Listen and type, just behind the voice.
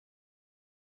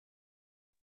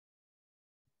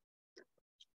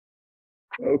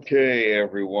Okay,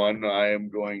 everyone, I am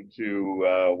going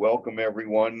to welcome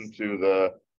everyone to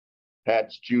the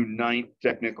PATS June 9th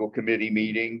Technical Committee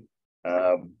meeting.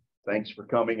 Thanks for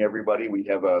coming, everybody. We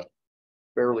have a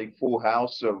fairly full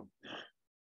house of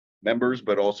members,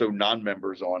 but also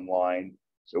non-members online.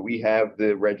 So we have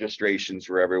the registrations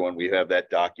for everyone. We have that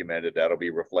documented. That'll be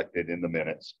reflected in the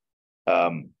minutes.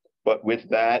 But with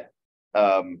that,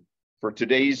 for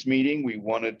today's meeting, we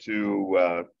wanted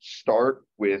to start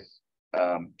with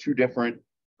two different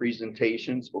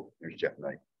presentations. Oh, there's Jeff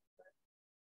Knight.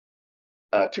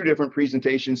 Two different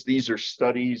presentations. These are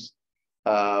studies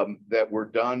that were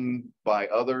done by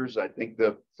others. I think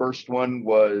the first one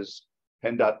was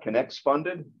PennDOT Connects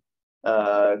funded,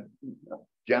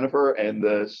 Jennifer, and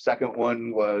the second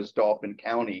one was Dauphin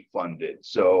County funded.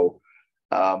 So,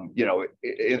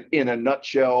 in a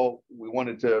nutshell, we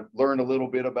wanted to learn a little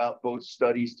bit about both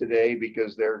studies today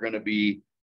because they're going to be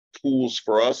tools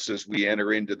for us as we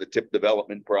enter into the TIP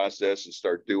development process and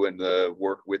start doing the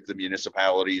work with the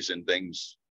municipalities and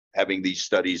things, having these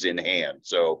studies in hand.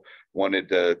 So wanted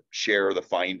to share the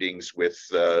findings with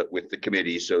the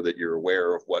committee so that you're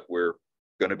aware of what we're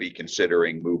going to be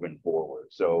considering moving forward.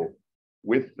 So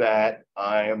with that,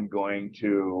 I am going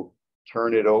to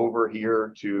turn it over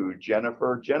here to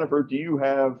Jennifer. Jennifer, do you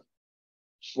have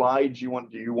slides do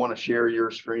you want to share your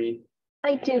screen?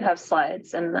 I do have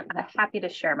slides and I'm happy to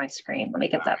share my screen. Let me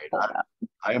get that pulled up.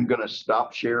 I am going to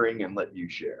stop sharing and let you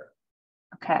share.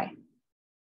 Okay.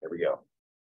 There we go.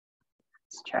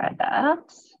 Let's try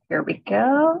that. Here we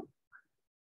go.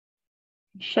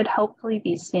 You should hopefully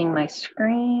be seeing my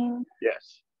screen.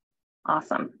 Yes.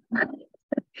 Awesome.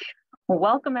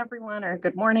 Welcome everyone, or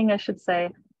good morning, I should say.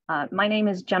 My name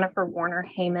is Jennifer Warner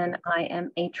Heyman. I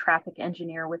am a traffic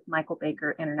engineer with Michael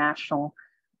Baker International.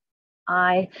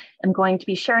 I am going to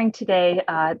be sharing today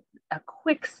a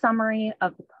quick summary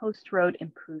of the Post Road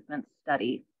Improvement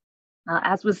Study.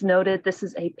 As was noted, this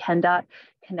is a PennDOT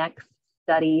Connects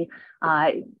study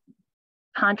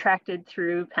contracted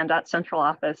through PennDOT Central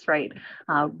Office, right?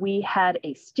 We had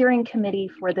a steering committee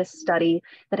for this study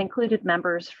that included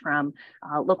members from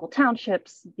local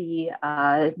townships, the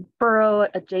borough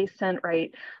adjacent,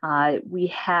 right? We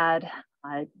had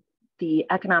the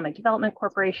Economic Development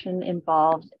Corporation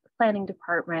involved, planning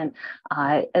department,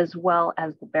 as well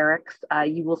as the barracks.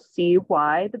 You will see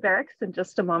why the barracks in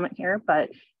just a moment here, but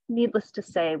needless to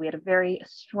say, we had a very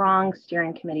strong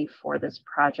steering committee for this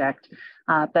project.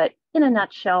 But in a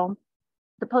nutshell,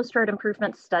 the Post Road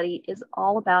Improvement Study is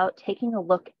all about taking a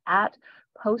look at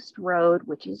Post Road,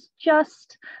 which is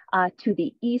just to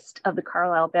the east of the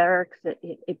Carlisle Barracks.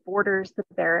 It borders the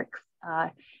barracks,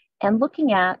 and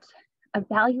looking at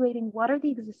evaluating what are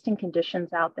the existing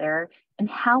conditions out there and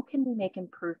how can we make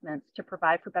improvements to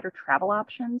provide for better travel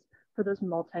options for those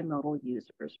multimodal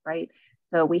users, right?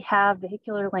 So we have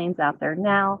vehicular lanes out there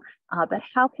now, but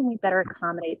how can we better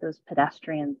accommodate those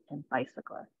pedestrians and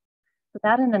bicyclists? So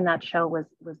that in a nutshell was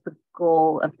the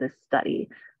goal of this study.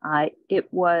 It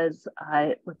was,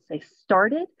 let's say,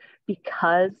 started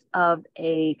because of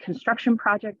a construction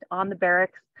project on the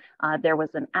barracks. There was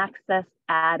an access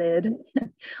added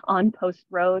on Post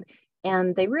Road,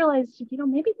 and they realized,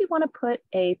 maybe we want to put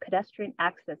a pedestrian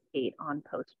access gate on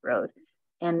Post Road.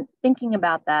 And thinking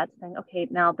about that, saying, okay,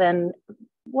 now then,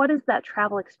 what is that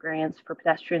travel experience for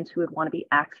pedestrians who would want to be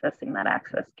accessing that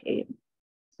access gate?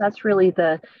 So that's really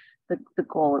the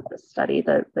goal of this study,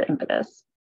 the impetus.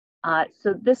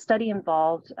 So this study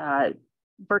involved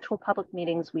virtual public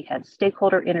meetings. We had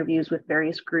stakeholder interviews with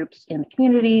various groups in the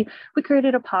community. We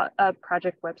created a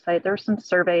project website. There were some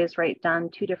surveys, right, done,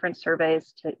 2 different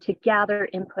surveys to gather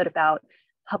input about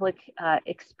public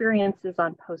experiences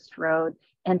on Post Road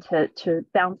and to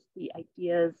bounce the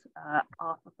ideas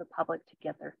off of the public to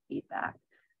get their feedback.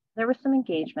 There was some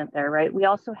engagement there, right? We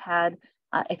also had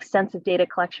extensive data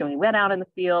collection. We went out in the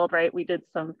field, right? We did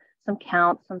some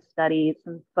counts, some studies,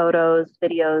 some photos,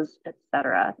 videos,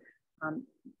 etc.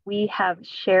 We have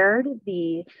shared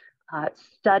the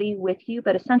study with you,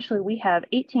 but essentially we have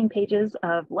 18 pages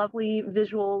of lovely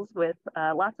visuals with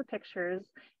lots of pictures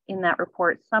in that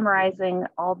report summarizing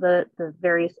all the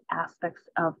various aspects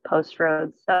of Post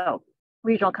Road. So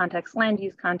regional context, land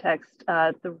use context,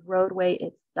 the roadway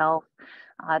itself,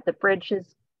 the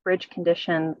bridge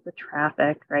conditions, the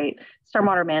traffic, right?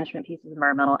 Stormwater management pieces,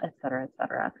 environmental, et cetera, et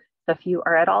cetera. So if you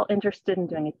are at all interested in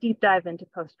doing a deep dive into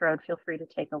Post Road, feel free to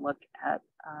take a look at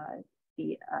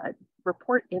the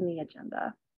report in the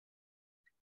agenda.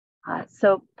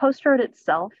 So Post Road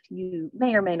itself, you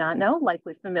may or may not know,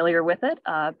 likely familiar with it,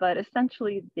 but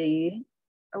essentially a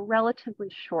relatively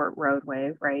short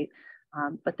roadway, right?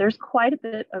 But there's quite a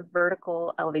bit of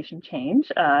vertical elevation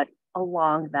change.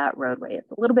 along that roadway.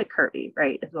 It's a little bit curvy,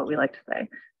 right, is what we like to say.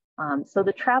 So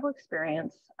the travel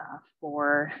experience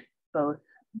for both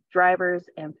drivers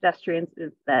and pedestrians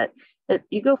is that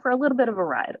you go for a little bit of a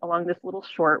ride along this little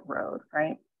short road,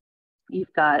 right?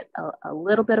 You've got a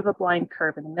little bit of a blind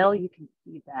curve in the middle. You can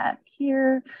see that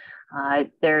here.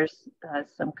 There's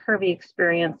some curvy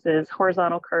experiences,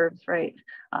 horizontal curves, right?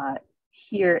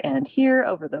 Here and here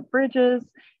over the bridges.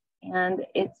 And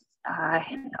it's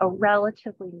a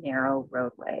relatively narrow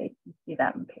roadway. You see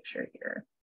that in the picture here.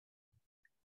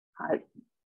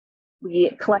 We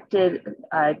collected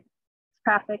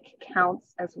traffic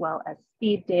counts as well as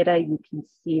speed data. You can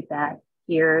see that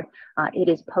here. It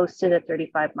is posted at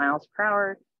 35 miles per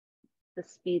hour. The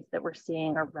speeds that we're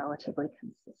seeing are relatively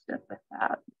consistent with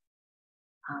that.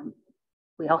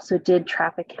 We also did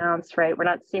traffic counts, right? We're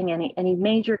not seeing any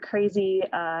major crazy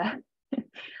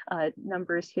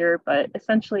numbers here, but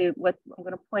essentially what I'm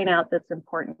going to point out that's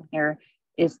important here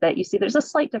is that you see there's a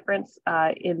slight difference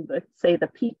in say the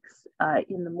peaks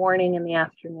in the morning and the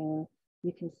afternoon.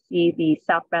 You can see the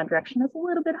southbound direction has a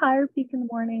little bit higher peak in the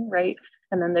morning, right?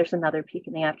 And then there's another peak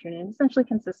in the afternoon, essentially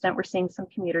consistent. We're seeing some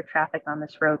commuter traffic on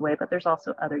this roadway, but there's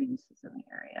also other uses in the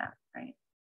area, right?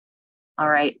 All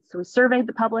right, so we surveyed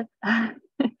the public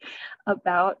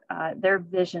about their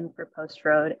vision for Post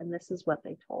Road, and this is what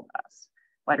they told us.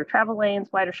 Wider travel lanes,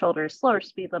 wider shoulders, slower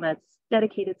speed limits,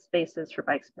 dedicated spaces for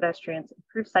bikes and pedestrians,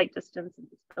 improved sight distance and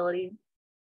visibility,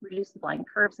 reduce the blind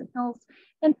curves and hills,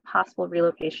 and possible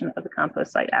relocation of the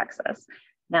compost site access.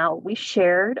 Now, we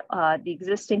shared the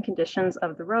existing conditions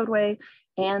of the roadway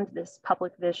and this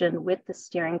public vision with the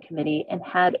steering committee and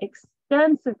had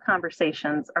extensive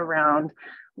conversations around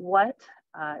what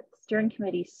steering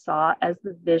committee saw as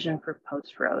the vision for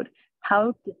Post Road.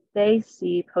 How did they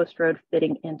see Post Road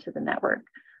fitting into the network?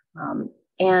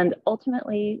 And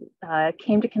ultimately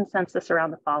came to consensus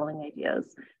around the following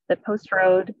ideas: that Post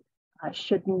Road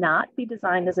should not be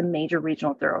designed as a major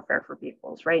regional thoroughfare for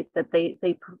vehicles, right? That they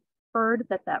preferred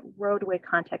that roadway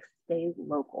context stay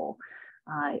local.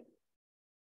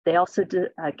 They also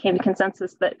came to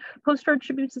consensus that Post Road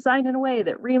should be designed in a way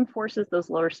that reinforces those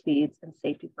lower speeds and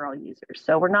safety for all users.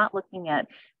 So we're not looking at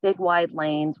big, wide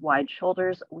lanes, wide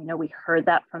shoulders. We know we heard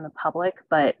that from the public,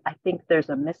 but I think there's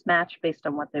a mismatch based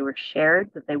on what they were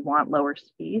shared, that they want lower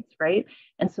speeds, right?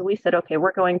 And so we said, okay,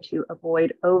 we're going to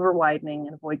avoid over widening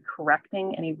and avoid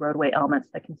correcting any roadway elements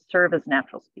that can serve as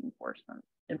natural speed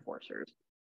enforcers.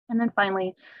 And then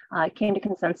finally, it came to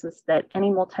consensus that any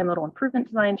multimodal improvement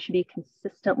design should be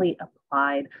consistently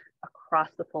applied across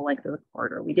the full length of the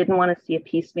corridor. We didn't want to see a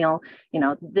piecemeal,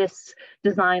 this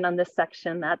design on this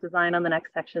section, that design on the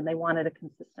next section. They wanted a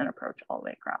consistent approach all the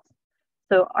way across.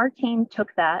 So our team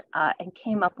took that and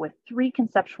came up with 3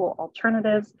 conceptual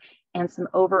alternatives and some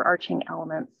overarching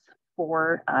elements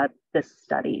for this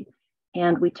study.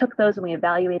 And we took those and we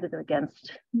evaluated them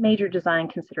against major design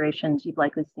considerations you've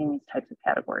likely seen these types of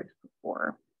categories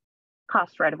before: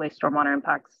 cost, right-of-way, stormwater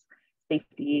impacts,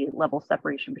 safety, level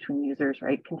separation between users,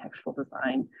 right? Contextual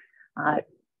design.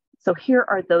 So here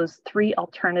are those 3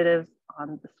 alternatives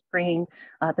on the screen.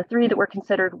 The 3 that were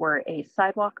considered were a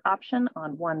sidewalk option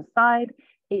on one side,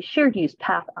 a shared use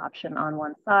path option on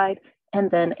one side, and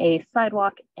then a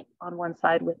sidewalk on one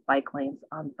side with bike lanes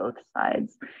on both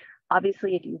sides.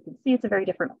 Obviously, you can see it's a very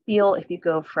different feel if you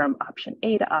go from option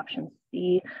A to option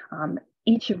C.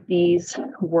 Each of these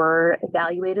were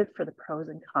evaluated for the pros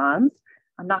and cons.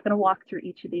 I'm not going to walk through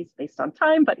each of these based on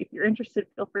time, but if you're interested,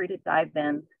 feel free to dive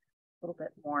in a little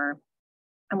bit more.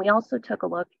 And we also took a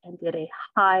look and did a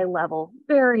high level,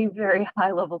 very, very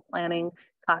high level planning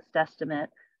cost estimate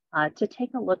to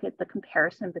take a look at the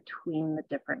comparison between the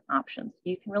different options.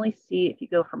 You can really see if you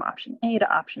go from option A to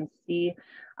option C,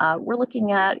 we're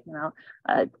looking at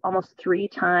almost 3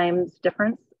 times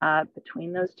difference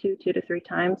between those 2 to 3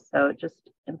 times. So just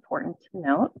important to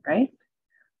note, right?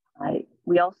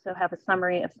 We also have a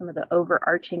summary of some of the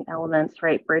overarching elements,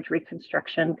 right? Bridge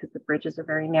reconstruction, because the bridges are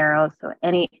very narrow. So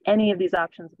any of these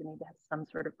options, we need to have some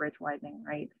sort of bridge widening,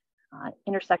 right?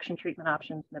 Intersection treatment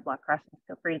options, mid-block crossings,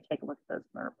 feel free to take a look at those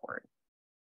in the report.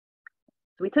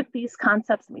 So we took these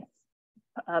concepts and we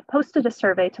posted a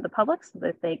survey to the public so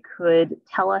that they could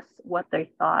tell us what they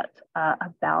thought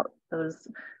about those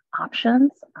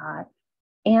options.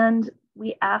 And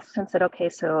we asked and said, okay,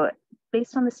 so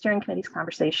based on the steering committee's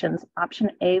conversations,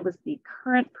 option A was the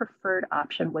current preferred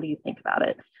option. What do you think about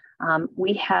it?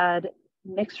 We had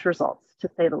mixed results, to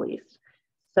say the least.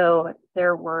 So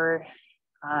there were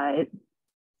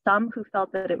some who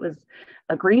felt that it was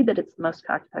agreed that it's the most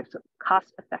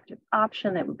cost-effective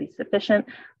option, it would be sufficient.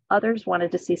 Others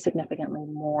wanted to see significantly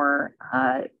more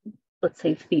let's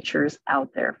say, features out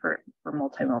there for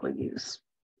multimodal use.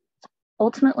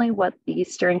 Ultimately, what the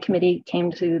steering committee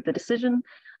came to the decision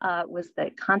was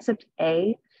that concept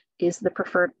A is the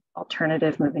preferred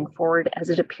alternative moving forward, as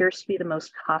it appears to be the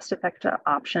most cost-effective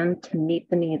option to meet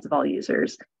the needs of all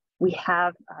users. We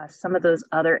have some of those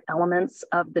other elements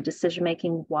of the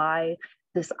decision-making, why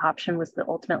this option was the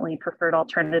ultimately preferred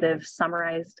alternative,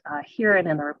 summarized here and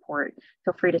in the report.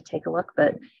 Feel free to take a look,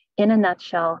 but in a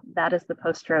nutshell, that is the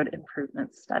Post Road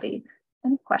Improvement Study.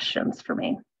 Any questions for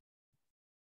me?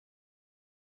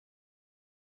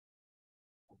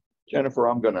 Jennifer,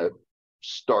 I'm going to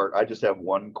start. I just have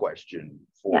one question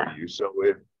for you.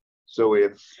 So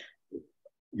if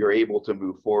you're able to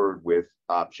move forward with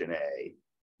option A,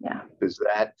 does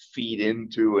that feed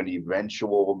into an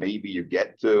eventual, maybe you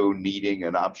get to needing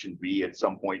an option B at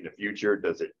some point in the future?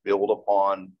 Does it build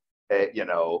upon,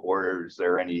 or is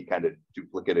there any kind of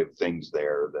duplicative things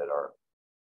there that are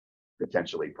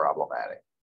potentially problematic?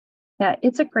 Yeah,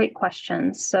 it's a great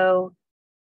question. So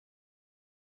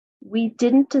we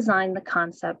didn't design the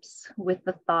concepts with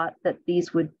the thought that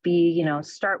these would be,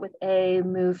 start with A,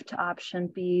 move to option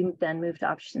B, then move to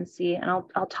option C. And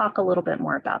I'll talk a little bit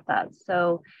more about that.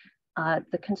 So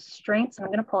the constraints, I'm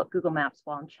going to pull up Google Maps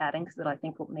while I'm chatting because I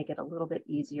think will make it a little bit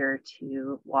easier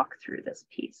to walk through this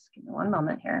piece. Give me one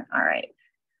moment here. All right.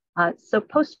 So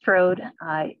Post Road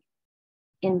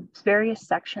in various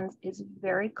sections is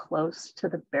very close to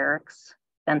the barracks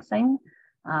fencing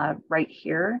right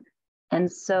here. And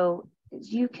so,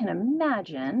 as you can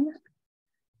imagine,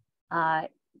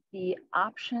 the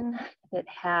option that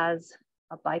has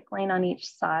a bike lane on each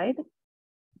side,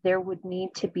 there would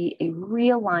need to be a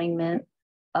realignment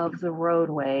of the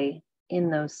roadway in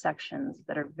those sections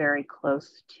that are very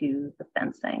close to the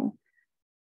fencing.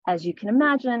 As you can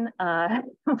imagine,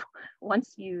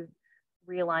 once you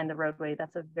realign the roadway,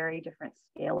 that's a very different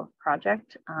scale of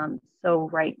project. So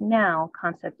right now,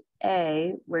 concept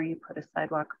A, where you put a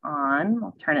sidewalk on,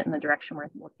 I'll turn it in the direction we're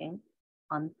looking.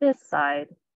 On this side,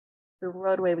 the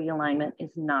roadway realignment is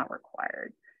not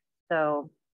required. So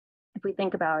if we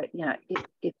think about, if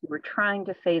you were trying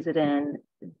to phase it in,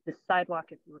 the sidewalk,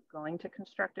 if you were going to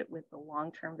construct it with the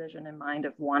long-term vision in mind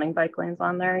of wanting bike lanes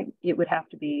on there, it would have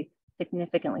to be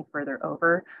significantly further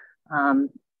over,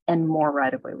 and more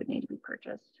right-of-way would need to be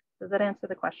purchased. Does that answer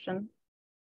the question?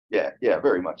 Yeah,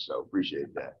 very much so.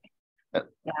 Appreciate that.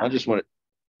 Yeah. I just wanted,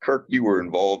 Kirk, you were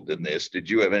involved in this. Did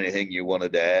you have anything you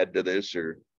wanted to add to this,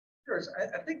 or? Sure. So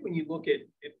I think when you look at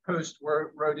Post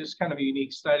Road, it's kind of a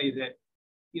unique study that,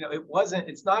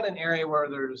 it's not an area where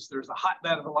there's a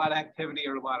hotbed of a lot of activity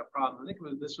or a lot of problems. I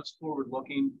think this was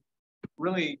forward-looking,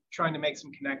 really trying to make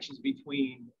some connections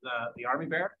between the Army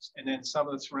Barracks and then some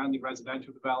of the surrounding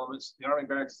residential developments. The Army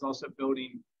Barracks is also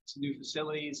building some new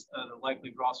facilities that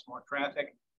likely draw some more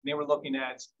traffic. They were looking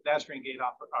at pedestrian gate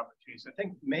opportunities. I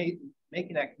think making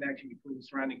that connection between the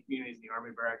surrounding communities and the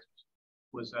Army Barracks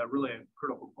was really a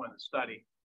critical point of the study.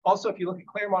 Also, if you look at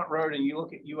Claremont Road and you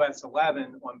look at US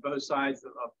 11 on both sides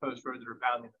of Post Road that are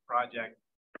bounding the project,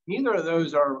 neither of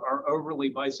those are overly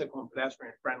bicycle and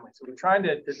pedestrian friendly. So we're trying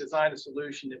to design a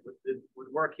solution that would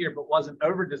work here, but wasn't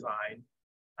over-designed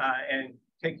and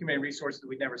take too many resources that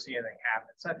we'd never see anything happen.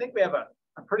 So I think we have a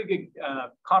pretty good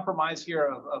compromise here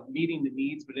of meeting the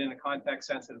needs, but in a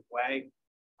context-sensitive way.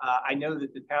 I know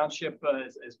that the township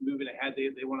is moving ahead.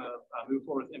 They want to move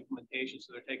forward with implementation,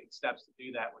 so they're taking steps to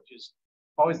do that, which is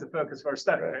always the focus of our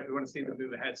study. Right? We want to see them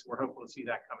move ahead, so we're hopeful to see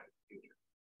that coming in the future.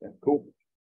 Yeah, cool.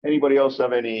 Anybody else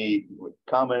have any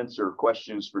comments or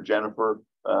questions for Jennifer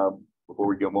before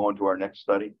we go on to our next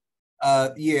study?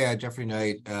 Yeah, Jeffrey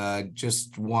Knight,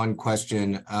 just one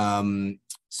question.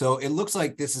 So it looks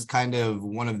like this is kind of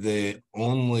one of the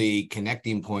only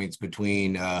connecting points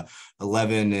between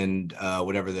 11 and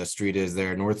whatever the street is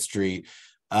there, North Street.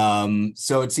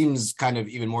 So it seems kind of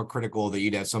even more critical that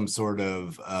you'd have some sort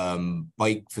of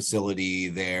bike facility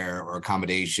there or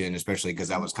accommodation, especially because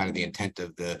that was kind of the intent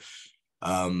of the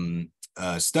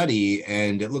study.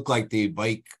 And it looked like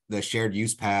the shared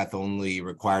use path only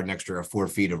required an extra 4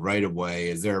 feet of right of way.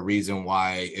 Is there a reason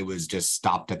why it was just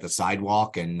stopped at the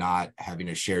sidewalk and not having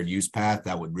a shared use path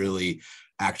that would really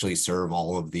actually serve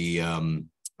all of the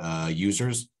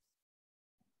users?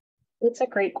 It's a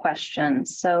great question.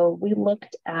 So we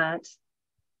looked at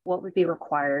what would be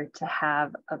required to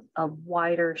have a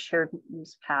wider shared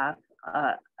use path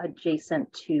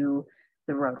adjacent to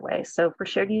the roadway. So for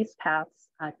shared use paths,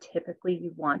 typically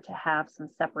you want to have some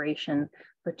separation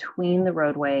between the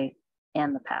roadway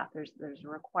and the path. There's a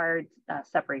required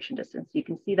separation distance. You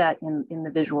can see that in the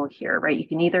visual here, right? You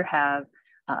can either have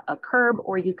a curb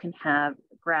or you can have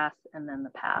grass, and then the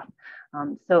path.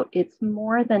 So it's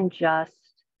more than just,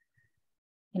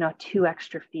 2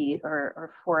 extra feet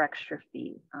or 4 extra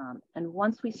feet. And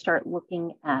once we start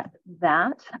looking at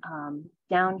that,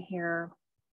 down here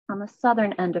on the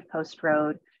southern end of Post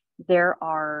Road, there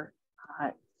are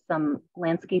some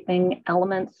landscaping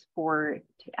elements to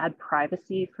add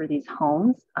privacy for these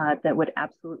homes that would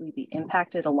absolutely be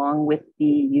impacted along with the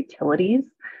utilities.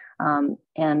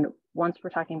 And once we're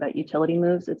talking about utility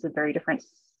moves, it's a very different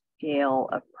scale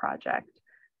of project.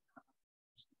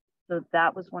 So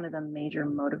that was one of the major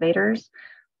motivators.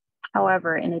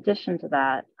 However, in addition to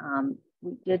that,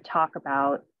 we did talk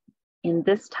about, in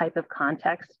this type of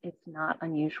context, it's not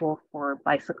unusual for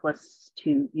bicyclists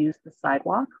to use the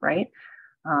sidewalk, right?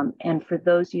 And for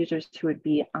those users who would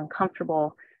be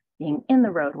uncomfortable being in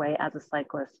the roadway as a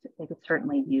cyclist, they could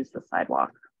certainly use the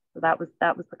sidewalk. So that was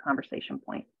the conversation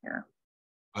point here.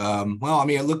 Well, I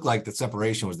mean, it looked like the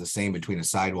separation was the same between a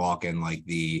sidewalk and like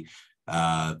the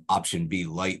option B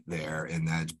light there, and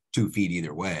that's 2 feet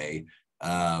either way.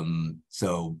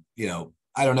 So,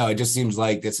 I don't know. It just seems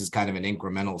like this is kind of an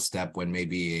incremental step when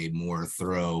maybe a more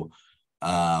thorough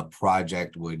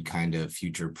project would kind of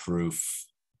future-proof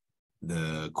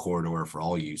the corridor for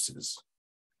all uses.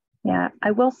 Yeah,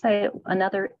 I will say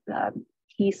another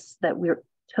piece that we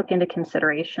took into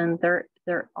consideration,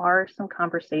 there are some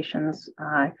conversations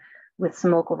with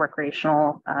some local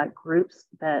recreational groups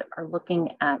that are looking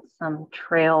at some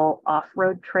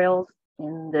off-road trails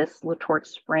in this Letort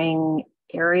Spring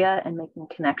area and making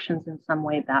connections in some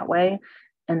way that way.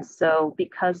 And so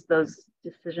because those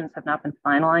decisions have not been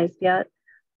finalized yet,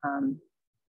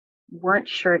 weren't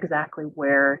sure exactly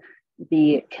where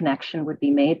the connection would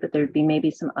be made, but there'd be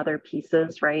maybe some other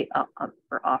pieces, right,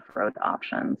 for off-road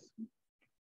options.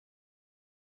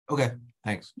 Okay,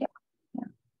 thanks. Yeah.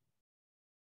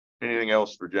 Anything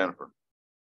else for Jennifer?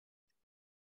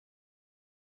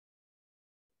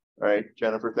 All right,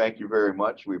 Jennifer, thank you very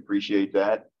much. We appreciate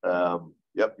that.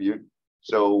 Yep,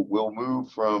 so we'll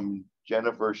move from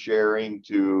Jennifer sharing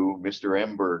to Mr.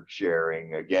 Emberg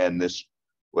sharing. Again,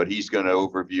 what he's going to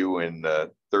overview in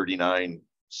the 39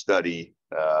 study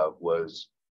was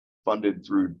funded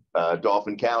through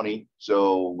Dauphin County.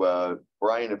 So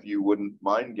Brian, if you wouldn't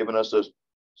mind giving us a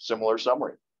similar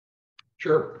summary.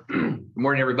 Sure. Good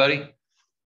morning, everybody.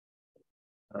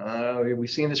 Are we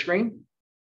seeing the screen?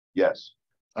 Yes.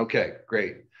 Okay,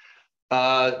 great.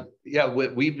 Yeah,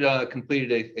 we've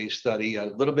completed a study, a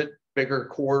little bit bigger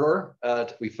corridor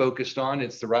we focused on.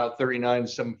 It's the Route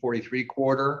 39-743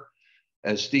 corridor.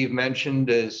 As Steve mentioned,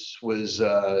 this was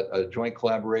a joint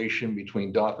collaboration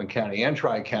between Dauphin County and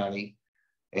Tri-County,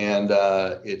 and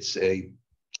it's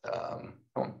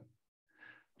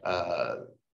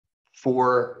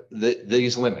for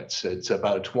these limits. It's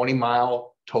about a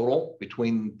 20-mile total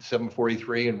between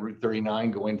 743 and Route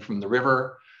 39, going from the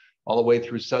river all the way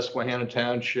through Susquehanna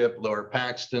Township, Lower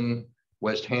Paxton,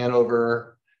 West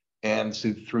Hanover, and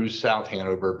through South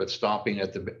Hanover, but stopping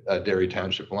at the Derry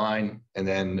Township line. And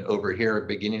then over here,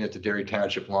 beginning at the Derry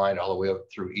Township line, all the way up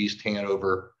through East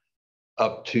Hanover,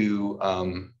 up to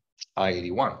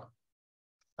I-81.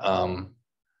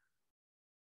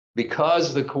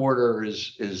 Because the corridor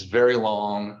is very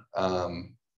long,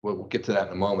 we'll get to that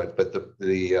in a moment, but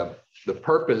the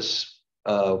purpose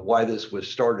of why this was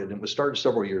started, and it was started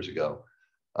several years ago,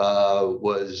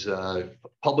 was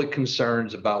public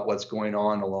concerns about what's going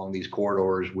on along these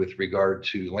corridors with regard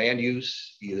to land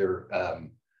use, either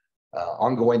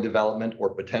ongoing development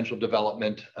or potential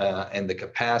development, and the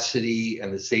capacity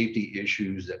and the safety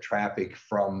issues that traffic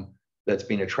that's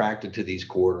being attracted to these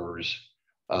corridors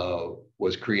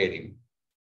was creating.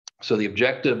 So the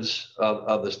objectives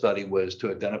of the study was to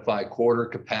identify corridor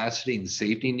capacity and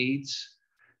safety needs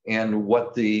and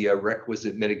what the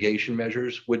requisite mitigation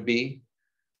measures would be.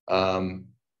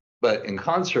 But in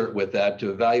concert with that,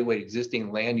 to evaluate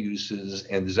existing land uses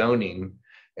and zoning,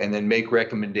 and then make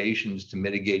recommendations to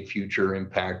mitigate future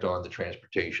impact on the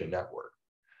transportation network.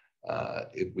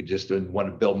 We just want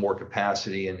to build more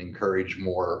capacity and encourage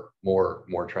more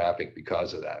traffic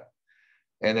because of that.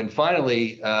 And then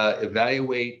finally,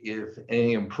 evaluate if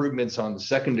any improvements on the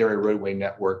secondary roadway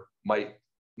network might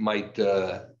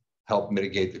help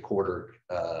mitigate the corridor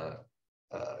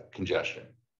congestion.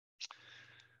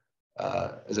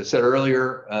 As I said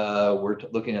earlier, we're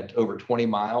looking at over 20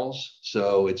 miles.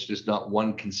 So it's just not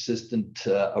one consistent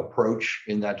approach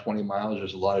in that 20 miles.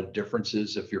 There's a lot of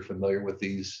differences if you're familiar with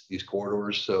these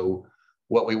corridors. So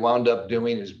what we wound up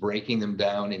doing is breaking them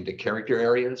down into character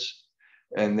areas.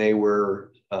 And they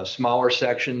were smaller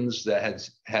sections that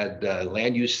had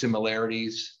land use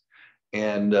similarities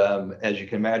And as you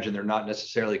can imagine, they're not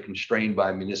necessarily constrained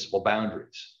by municipal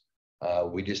boundaries.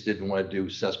 We just didn't want to do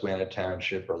Susquehanna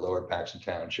Township or Lower Paxton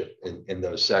Township in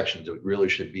those sections. It really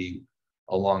should be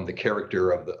along the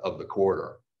character of the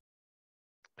corridor.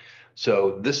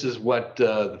 So this is what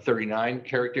the 39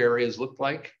 character areas look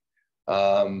like.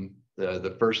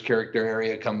 The first character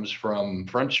area comes from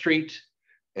Front Street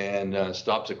and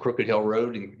stops at Crooked Hill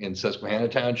Road in Susquehanna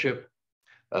Township.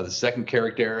 The second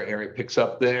character area picks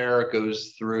up there,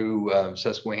 goes through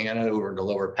Susquehanna over into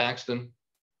Lower Paxton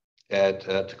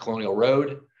to Colonial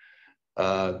Road.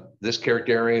 This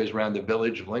character area is around the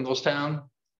village of Linglestown.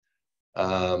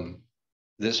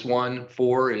 This one,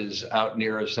 4, is out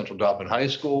near Central Dauphin High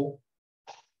School.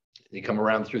 You come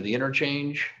around through the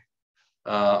interchange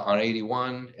on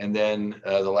 81, and then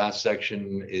the last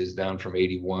section is down from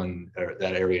 81, or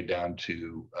that area down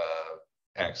to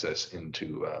access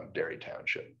into Derry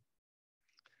Township.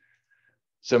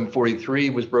 743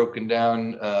 was broken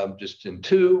down just in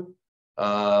 2,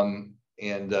 and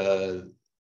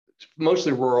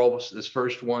mostly rural. This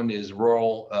first one is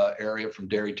rural area from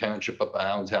Derry Township up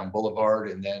Allentown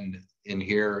Boulevard, and then in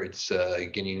here it's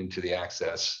getting into the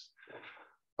access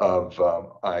of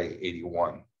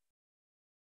I-81.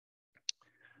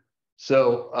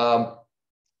 So I'm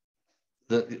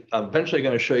eventually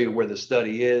going to show you where the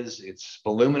study is. It's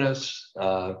voluminous.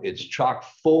 It's chock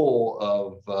full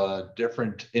of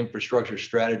different infrastructure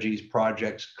strategies,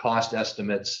 projects, cost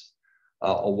estimates,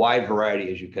 a wide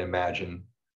variety, as you can imagine,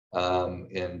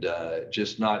 and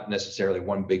just not necessarily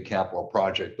one big capital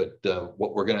project. But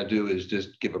what we're going to do is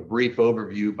just give a brief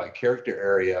overview by character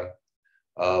area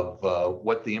of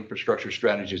what the infrastructure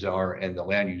strategies are and the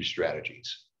land use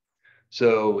strategies.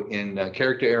 So in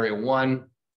character area 1,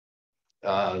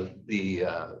 I'll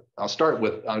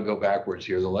go backwards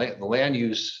here. The land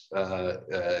use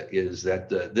is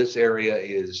that this area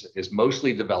is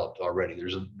mostly developed already.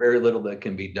 There's very little that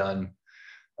can be done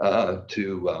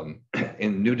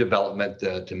in new development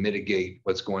to mitigate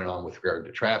what's going on with regard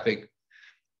to traffic.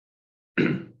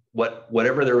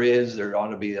 Whatever there is, there ought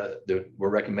to be we're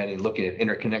recommending looking at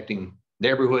interconnecting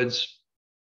neighborhoods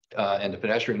and the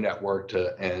pedestrian network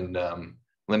to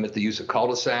limit the use of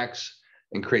cul-de-sacs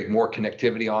and create more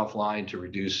connectivity offline to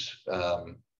reduce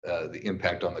the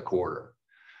impact on the corridor.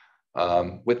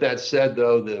 With that said,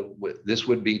 though, this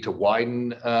would be to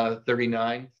widen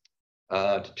 39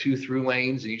 to 2 through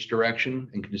lanes in each direction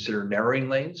and consider narrowing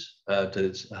lanes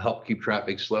to help keep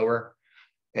traffic slower,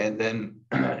 and then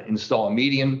install a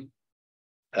median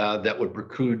that would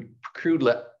preclude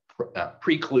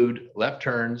left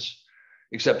turns,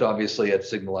 except obviously at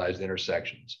signalized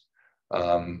intersections.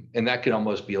 And that can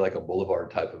almost be like a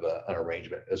boulevard type of an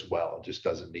arrangement as well. It just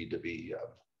doesn't need to be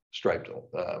striped,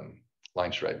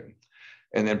 line striping.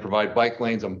 And then provide bike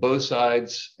lanes on both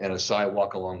sides and a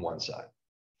sidewalk along one side.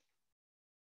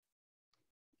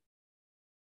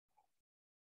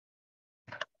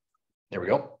 There we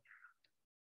go.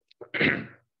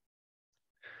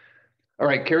 All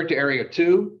right, character area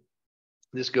 2.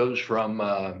 This goes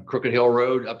from Crooked Hill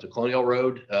Road up to Colonial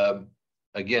Road.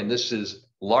 Again, this is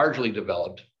largely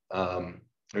developed.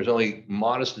 There's only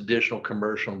modest additional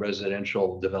commercial and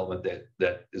residential development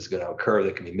that is going to occur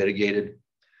that can be mitigated.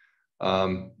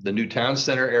 The new town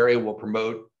center area will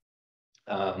promote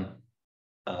a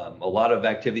lot of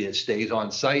activity that stays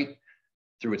on site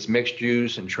through its mixed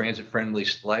use and transit-friendly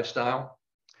lifestyle.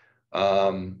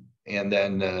 And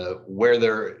then where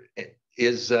there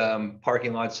is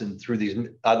parking lots and through these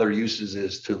other uses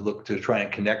is to look to try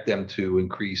and connect them to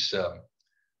increase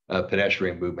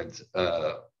pedestrian movement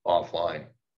offline.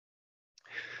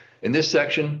 In this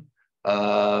section,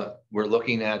 we're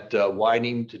looking at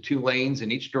widening to 2 lanes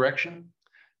in each direction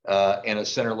and a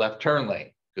center left turn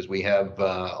lane, because we have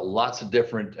lots of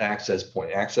different access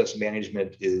points. Access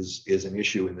management is an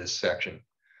issue in this section.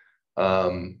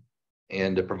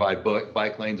 And to provide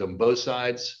bike lanes on both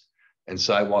sides and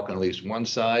sidewalk on at least one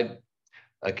side.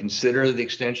 Consider the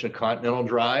extension of Continental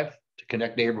Drive to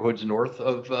connect neighborhoods north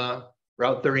of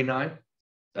Route 39.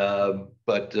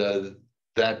 But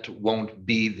that won't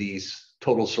be the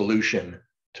total solution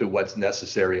to what's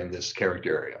necessary in this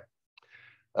character area.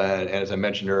 And as I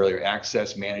mentioned earlier,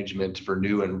 access management for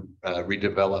new and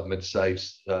redevelopment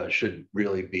sites should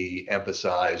really be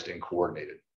emphasized and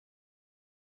coordinated.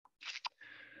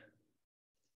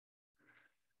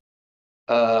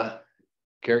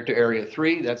 Character area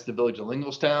 3, that's the village of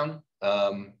Linglestown.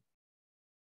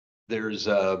 There's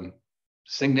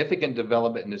significant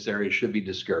development in this area should be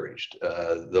discouraged.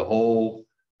 The whole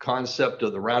concept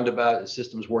of the roundabout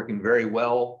system is working very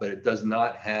well, but it does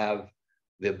not have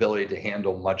the ability to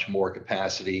handle much more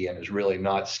capacity and is really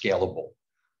not scalable.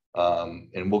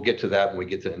 And we'll get to that when we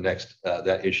get to the next,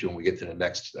 that issue when we get to the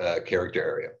next character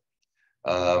area.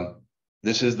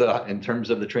 This is in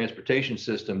terms of the transportation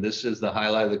system, this is the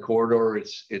highlight of the corridor.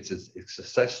 It's a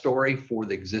success story for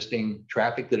the existing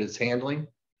traffic that it's handling,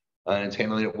 and it's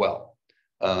handling it well.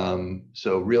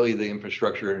 So really the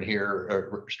infrastructure in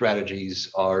here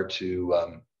strategies are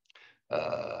to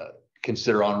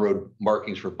consider on-road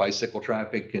markings for bicycle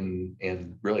traffic,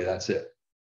 and really that's it.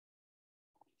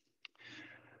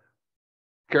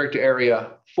 Character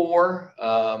area 4,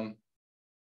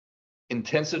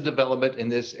 intensive development in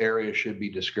this area should be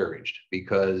discouraged,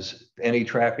 because any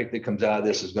traffic that comes out of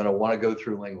this is going to want to go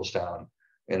through Lingelstown.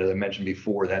 And as I mentioned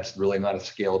before, that's really not a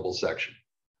scalable section.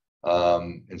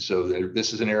 And so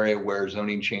this is an area where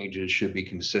zoning changes should be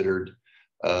considered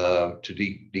to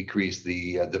decrease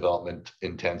the development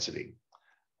intensity.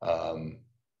 And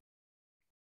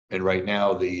right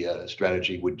now, the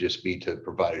strategy would just be to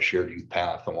provide a shared use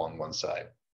path along one side.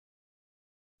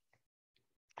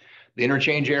 The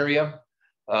interchange area,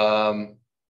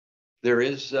 there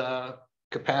is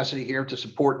capacity here to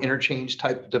support interchange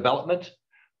type development.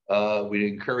 We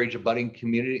encourage abutting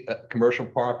community commercial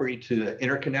property to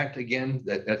interconnect. Again,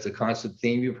 that's a constant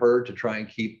theme you've heard, to try and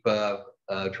keep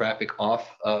traffic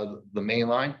off the main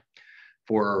line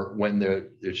for when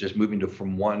there's just moving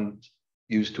from one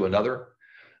use to another.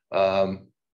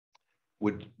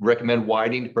 Would recommend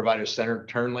widening to provide a center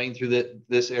turn lane through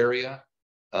this area.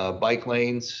 Bike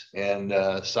lanes and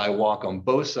sidewalk on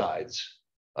both sides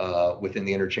within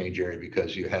the interchange area,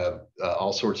 because you have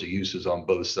all sorts of uses on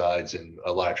both sides and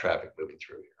a lot of traffic moving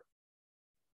through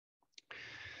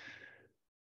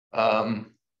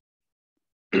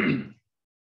here.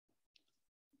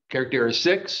 Character area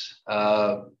 6,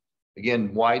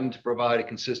 again, widened to provide a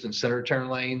consistent center turn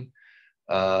lane.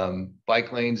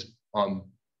 Bike lanes on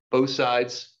both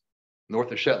sides,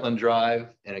 north of Shetland Drive,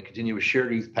 and a continuous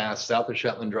shared use path south of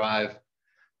Shetland Drive,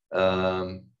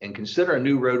 and consider a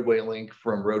new roadway link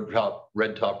from Red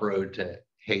Top Road to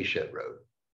Hayshed Road.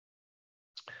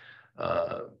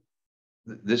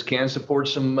 This can support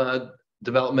some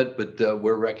development, but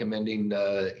we're recommending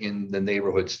in the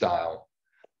neighborhood style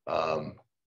of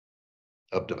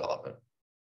development.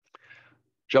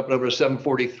 Jumping over to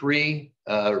 743,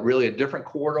 really a different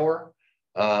corridor.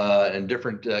 And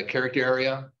different character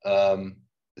area.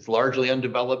 It's largely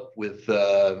undeveloped with,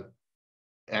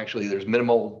 actually there's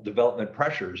minimal development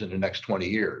pressures in the next 20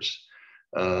 years.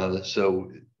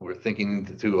 So we're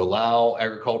thinking to allow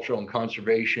agricultural and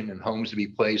conservation and homes to be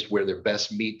placed where they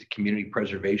best meet the community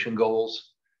preservation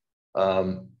goals.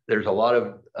 There's a lot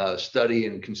of study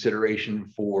and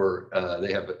consideration for,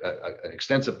 they have an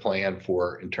extensive plan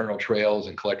for internal trails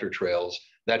and collector trails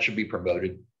that should be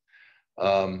promoted.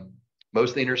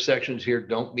 Most of the intersections here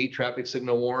don't meet traffic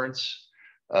signal warrants.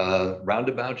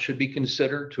 Roundabouts should be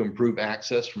considered to improve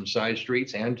access from side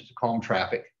streets and to calm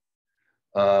traffic.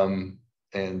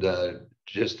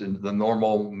 Just the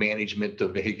normal management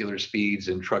of vehicular speeds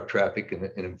and truck traffic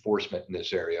and enforcement in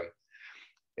this area.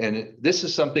 And this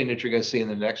is something that you're going to see in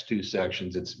the next 2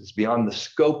 sections. It's beyond the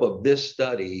scope of this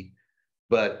study,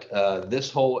 but this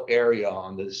whole area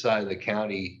on this side of the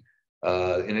county,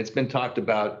 and it's been talked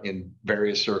about in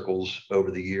various circles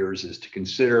over the years, is to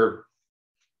consider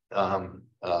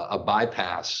a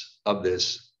bypass of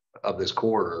this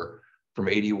corridor from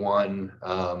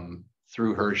 81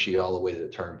 through Hershey all the way to the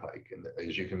Turnpike. And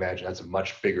as you can imagine, that's a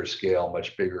much bigger scale,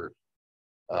 much bigger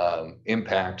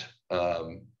impact,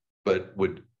 but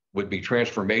would be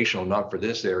transformational, not for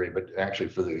this area, but actually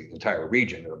for the entire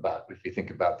region, if you think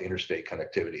about the interstate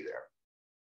connectivity there.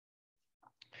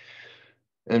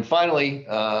 And finally,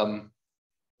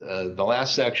 the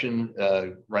last section,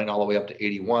 running all the way up to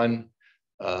 81,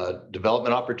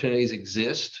 development opportunities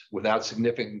exist without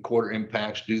significant corridor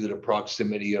impacts due to the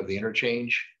proximity of the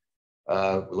interchange.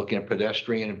 We're looking at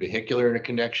pedestrian and vehicular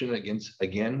interconnection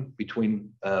again between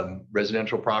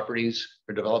residential properties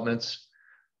or developments.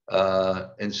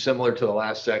 And similar to the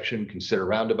last section, consider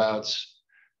roundabouts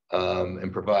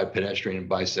and provide pedestrian and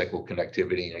bicycle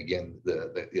connectivity. And again,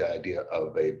 the idea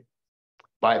of a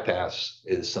bypass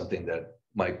is something that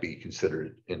might be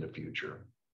considered in the future.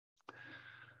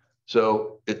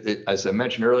 So as I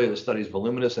mentioned earlier, the study is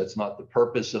voluminous. That's not the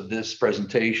purpose of this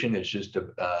presentation. It's just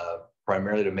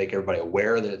primarily to make everybody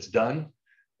aware that it's done.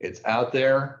 It's out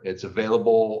there. It's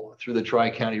available through the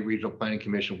Tri-County Regional Planning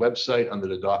Commission website under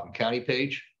the Dauphin County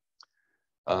page.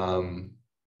 Finally,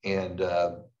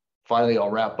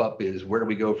 I'll wrap up is where do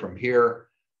we go from here?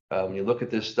 When you look at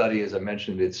this study, as I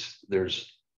mentioned,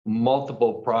 there's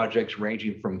multiple projects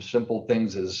ranging from simple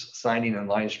things as signing and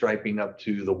line striping up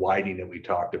to the widening that we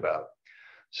talked about.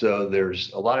 So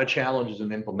there's a lot of challenges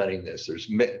in implementing this.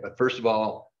 First of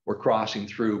all, we're crossing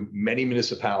through many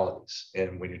municipalities.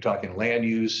 And when you're talking land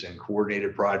use and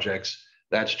coordinated projects,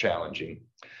 that's challenging.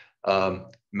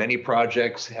 Many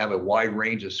projects have a wide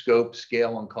range of scope,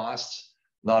 scale, and costs.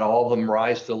 Not all of them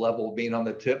rise to the level of being on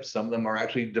the tip. Some of them are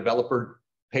actually developer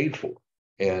paid for.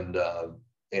 And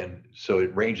so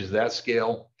it ranges that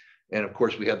scale. And of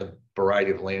course, we have the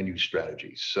variety of land use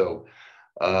strategies. So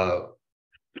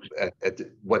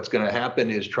what's going to happen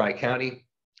is Tri-County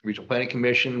Regional Planning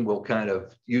Commission will kind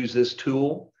of use this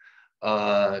tool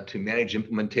to manage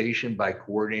implementation by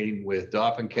coordinating with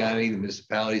Dauphin County, the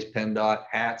municipalities, PennDOT,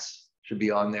 HATS should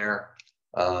be on there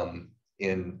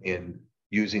in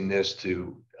using this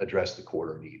to address the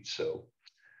corridor needs. So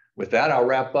with that, I'll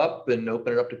wrap up and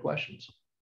open it up to questions.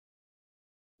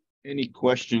 Any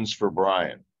questions for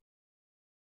Brian?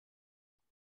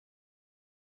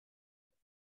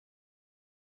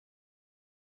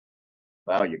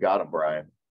 Wow, you got him, Brian.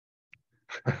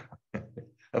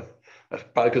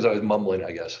 Probably because I was mumbling,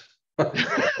 I guess. No,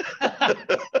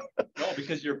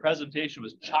 because your presentation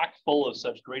was chock full of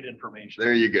such great information.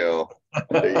 There you go.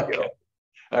 There you go.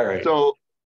 All right.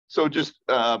 So just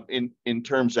in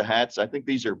terms of hats, I think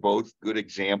these are both good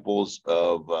examples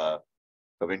of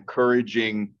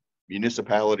encouraging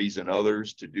municipalities and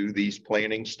others to do these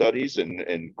planning studies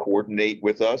and coordinate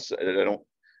with us.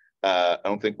 I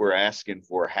don't think we're asking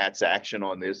for HATS action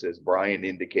on this, as Brian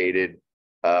indicated.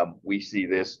 We see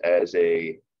this as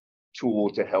a tool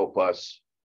to help us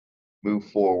move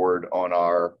forward on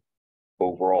our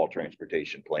overall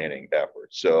transportation planning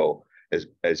efforts. So as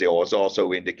it was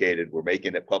also indicated, we're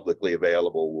making it publicly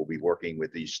available. We'll be working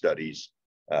with these studies,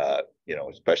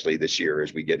 especially this year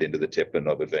as we get into the TIP and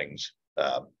other things,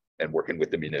 and working with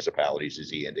the municipalities as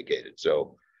he indicated.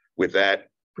 So with that,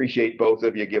 appreciate both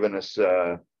of you giving us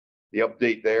the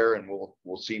update there, and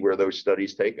we'll see where those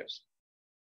studies take us.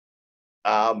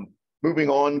 Moving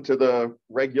on to the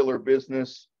regular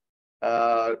business,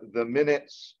 the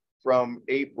minutes from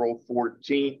April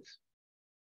 14th.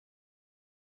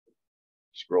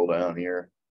 Scroll down here.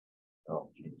 Oh,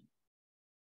 geez.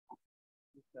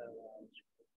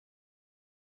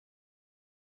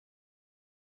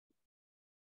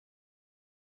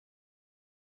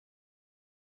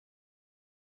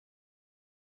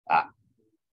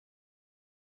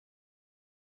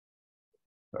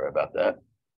 Sorry about that.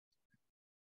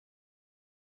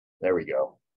 There we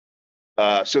go.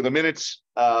 So the minutes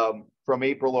from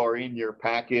April are in your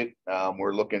packet.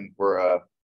 We're looking for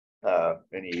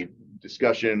any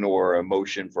discussion or a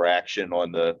motion for action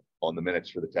on the minutes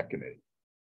for the tech committee.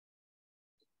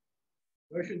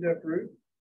 Motion to approve.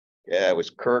 Yeah, it was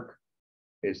Kirk.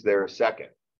 Is there a second?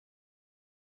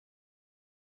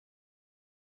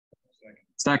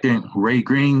 Second, Ray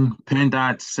Green,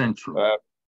 PennDOT Central.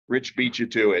 Rich beat you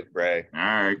to it, Ray. All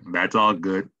right, that's all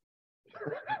good.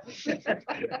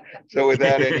 So with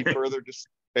that,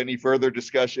 any further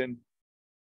discussion?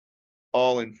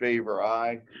 All in favor,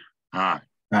 aye. Aye.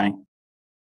 Aye.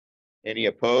 Any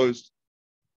opposed?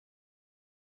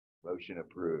 Motion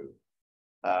approved.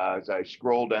 As I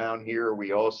scroll down here,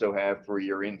 we also have for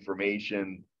your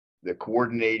information the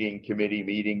coordinating committee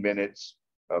meeting minutes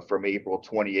from April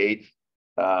 28th.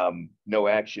 No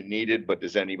action needed, but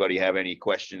does anybody have any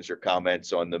questions or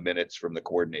comments on the minutes from the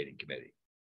coordinating committee?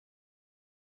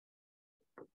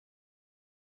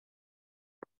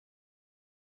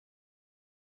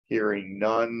 Hearing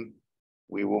none,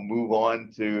 we will move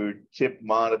on to TIP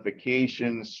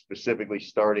modifications, specifically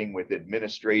starting with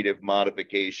administrative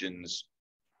modifications.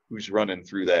 Who's running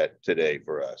through that today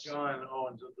for us? John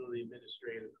Owens will do the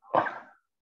administrative.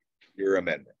 Your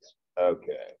amendments.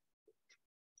 Okay.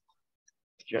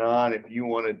 John, if you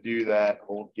want to do that,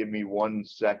 give me 1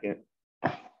 second.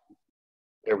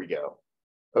 There we go.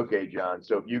 Okay, John.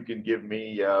 So if you can give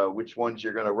me which ones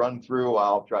you're going to run through,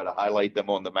 I'll try to highlight them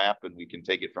on the map and we can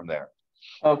take it from there.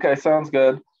 Okay, sounds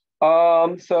good.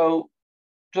 So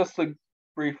just a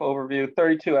brief overview,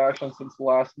 32 actions since the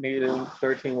last meeting,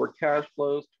 13 were cash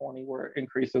flows, 20 were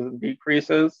increases and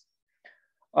decreases.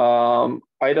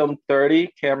 Item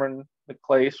 30, Cameron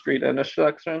McClay Street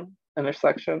intersection.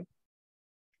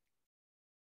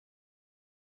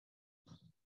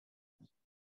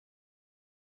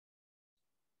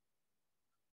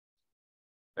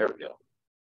 There we go.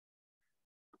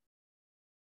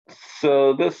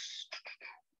 So this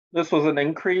was an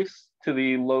increase to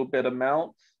the low bid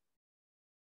amount.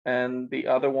 And the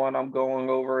other one I'm going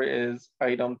over is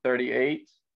item 38,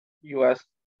 US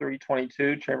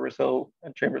 322, Chambers Hill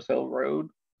and Chambers Hill Road.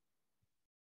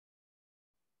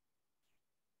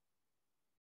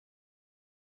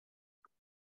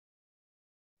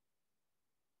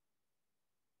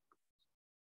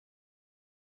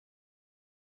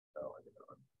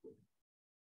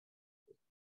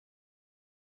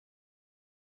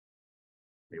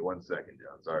 Give me 1 second,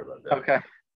 John. Sorry about that. Okay.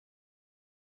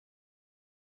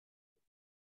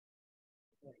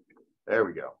 There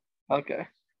we go. Okay.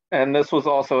 And this was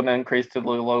also an increase to the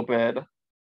low bid.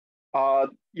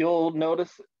 You'll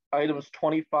notice items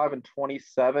 25 and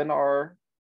 27 are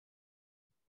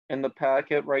in the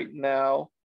packet right now.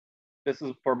 This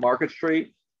is for Market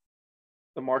Street,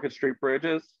 the Market Street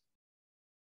bridges.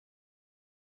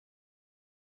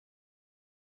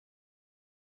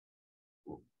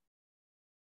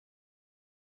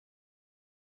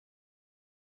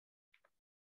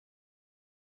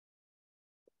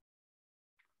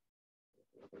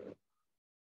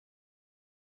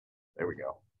 There we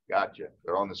go. Gotcha.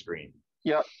 They're on the screen.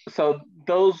 Yep. So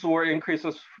those were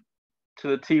increases to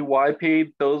the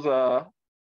TYP.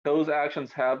 Those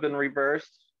actions have been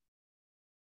reversed.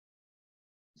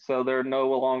 So they're no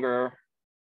longer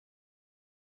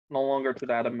to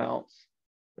that amount.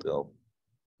 So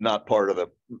not part of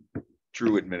the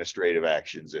true administrative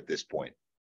actions at this point.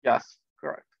 Yes,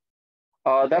 correct.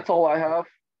 That's all I have.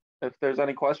 If there's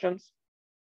any questions.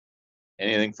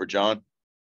 Anything for John?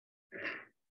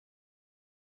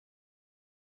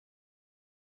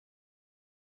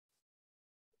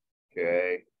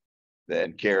 Okay.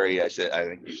 Then Carrie, I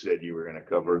think you said you were going to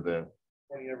cover the.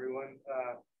 Morning, everyone.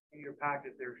 In your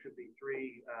packet, there should be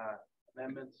 3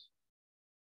 amendments.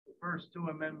 The first 2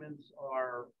 amendments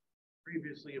are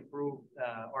previously approved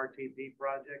RTP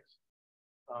projects.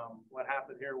 What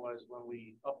happened here was when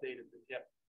we updated the TIP,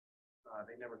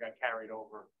 they never got carried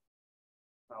over.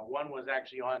 One was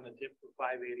actually on the TIP for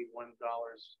 $581.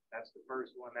 That's the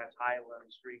first one. That's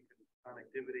Highland Street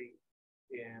connectivity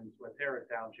in Swatara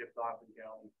Township, Dauphin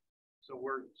County. So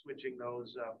we're switching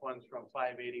those funds from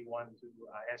 581 to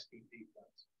STP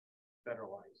funds,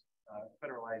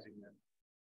 federalizing them.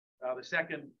 The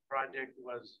second project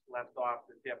was left off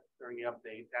the TIP during the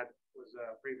update. That was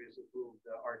a previously approved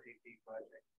RTP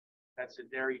project. That's the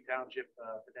Derry Township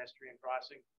pedestrian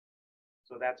crossing.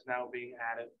 So that's now being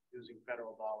added using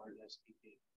federal dollars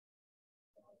STP.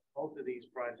 Both of these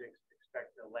projects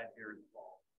expect to let here in the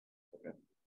fall. Okay.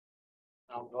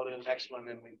 I'll go to the next one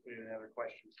and we put in other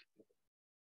questions.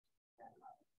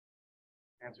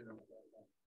 Answer them.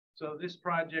 So this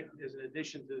project is in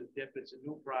addition to the TIP. It's a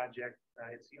new project.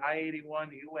 It's the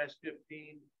I-81, US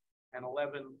 15 and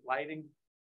 11 lighting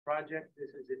project.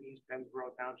 This is in East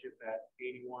Pennsboro Township at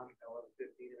 81 and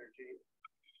 1115 interchange.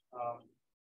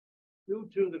 Due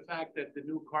to the fact that the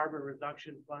new carbon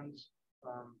reduction funds,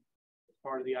 as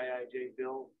part of the IIJ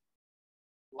bill,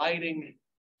 lighting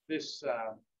this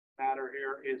matter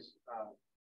here is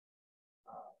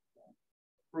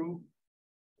approved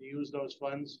to use those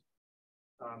funds.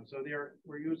 So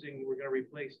we're going to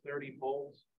replace 30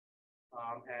 poles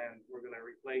and we're going to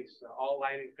replace all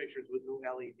lighting fixtures with new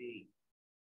LED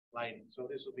lighting. So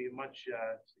this will be a much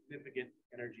significant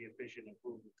energy efficient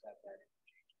improvement at that energy.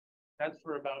 That's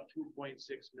for about $2.6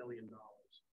 million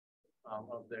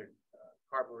of their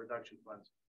carbon reduction funds.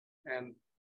 And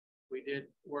we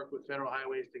did work with Federal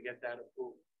Highways to get that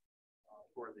approved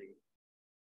for the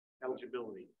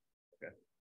eligibility. Okay.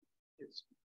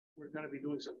 We're going to be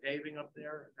doing some paving up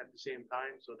there at the same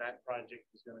time, so that project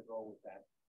is going to go with that.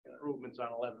 Improvements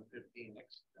on 1115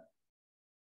 next.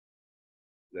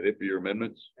 Is that it for your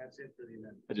amendments? That's it for the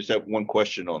amendment. I just have one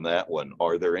question on that one.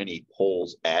 Are there any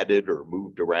poles added or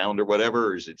moved around or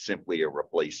whatever, or is it simply a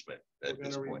replacement at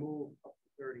this point? Remove up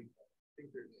to 30. I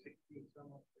think there's 16 some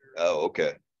up there. Oh,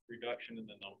 okay. Reduction in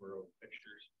the number of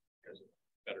fixtures because of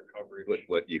better coverage.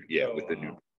 With the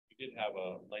new. We did have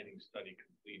a lighting study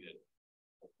completed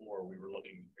before. We were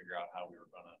looking to figure out how we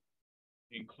were going to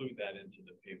include that into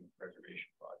the pavement preservation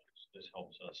projects. This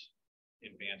helps us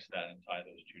advance that and tie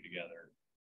those two together.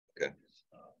 Okay.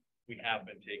 We have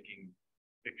been taking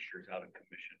fixtures out of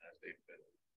commission as they've been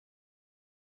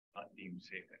not deemed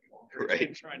safe anymore. We're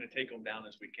trying to take them down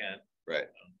as we can. Right.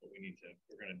 But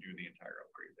we're going to do the entire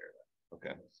upgrade there.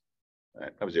 Okay. All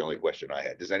right. That was the only question I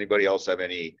had. Does anybody else have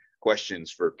any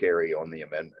questions for Carrie on the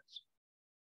amendments?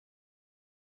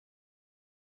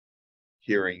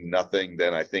 Hearing nothing,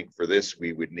 then I think for this,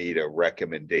 we would need a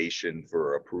recommendation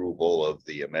for approval of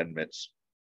the amendments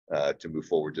to move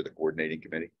forward to the coordinating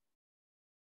committee.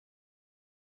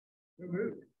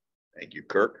 Thank you,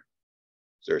 Kirk.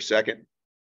 Is there a second?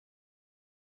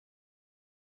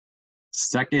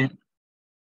 Second.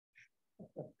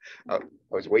 I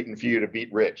was waiting for you to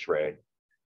beat Rich, Ray.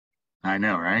 I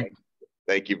know, right?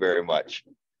 Thank you very much.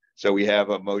 So we have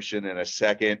a motion and a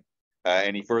second.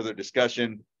 Any further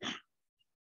discussion?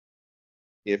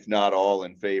 If not, all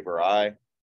in favor, aye.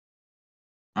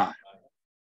 Aye.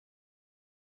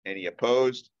 Any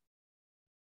opposed?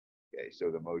 Okay,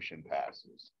 so the motion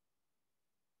passes.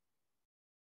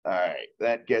 All right,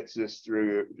 that gets us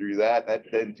through that. That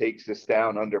then takes us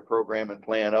down under program and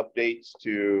plan updates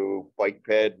to Bike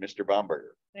Ped, Mr.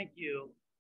 Bomberger. Thank you.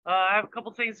 I have a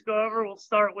couple things to go over. We'll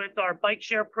start with our bike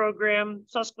share program,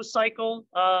 Susquecycle.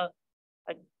 I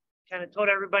kind of told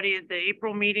everybody at the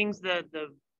April meetings that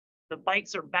the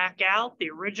bikes are back out. The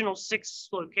original 6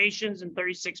 locations and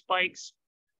 36 bikes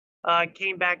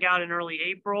came back out in early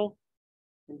April.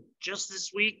 And just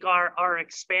this week, our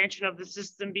expansion of the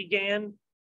system began.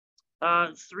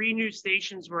 3 new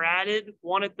stations were added.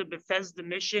 One at the Bethesda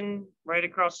Mission, right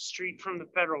across the street from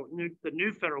the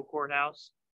new federal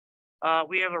courthouse.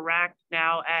 We have a rack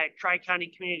now at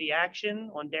Tri-County Community Action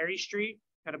on Dairy Street,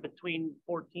 kind of between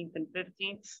 14th and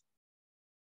 15th.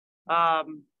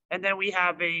 And then we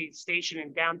have a station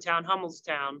in downtown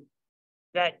Hummelstown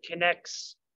that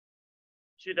connects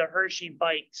to the Hershey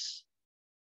bikes,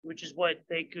 which is what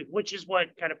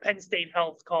kind of Penn State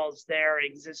Health calls their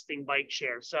existing bike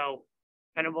share. So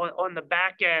kind of on the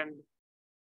back end,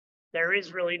 there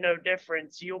is really no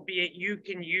difference. You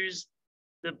can use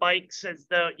the bikes as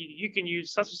you can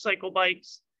use Susquecycle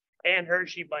bikes and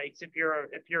Hershey bikes if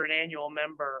you're an annual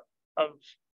member of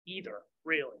either,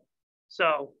 really.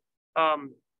 So I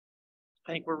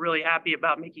think we're really happy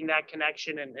about making that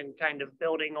connection and kind of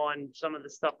building on some of the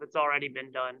stuff that's already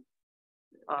been done.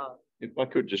 If I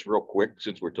could just real quick,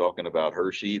 since we're talking about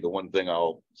Hershey, the one thing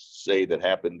I'll say that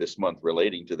happened this month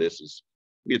relating to this is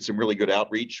we had some really good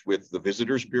outreach with the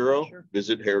Visitors Bureau. Sure.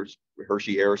 Visit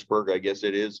Hershey Harrisburg, I guess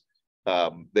it is.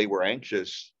 They were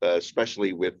anxious,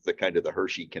 especially with the kind of the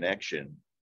Hershey connection,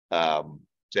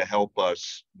 to help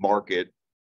us market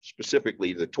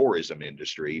specifically the tourism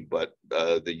industry, but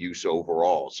the use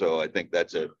overall. So I think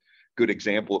that's a good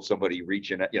example of somebody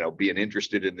reaching out, being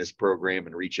interested in this program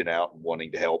and reaching out and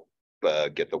wanting to help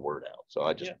get the word out. So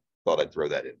I just thought I'd throw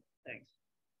that in. Thanks.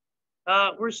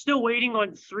 We're still waiting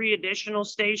on 3 additional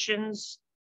stations.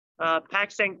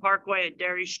 Paxton Parkway at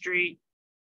Dairy Street,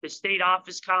 the State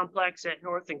Office Complex at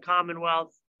North and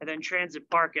Commonwealth, and then Transit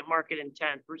Park at Market and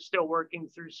 10th. We're still working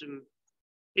through some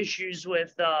issues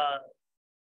with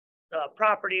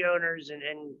property owners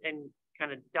and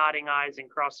kind of dotting I's and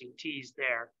crossing T's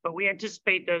there. But we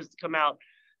anticipate those to come out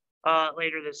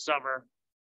later this summer.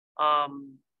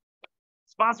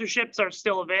 Sponsorships are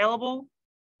still available.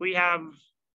 We have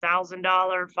 $1,000,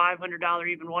 $500,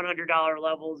 even $100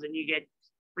 levels, and you get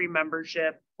free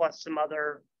membership plus some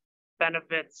other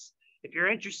benefits. If you're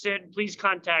interested, please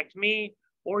contact me,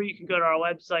 or you can go to our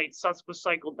website,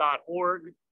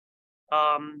 susquecycle.org.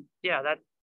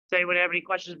 Does anyone have any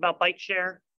questions about bike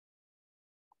share?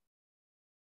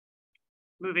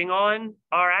 Moving on,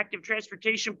 our active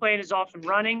transportation plan is off and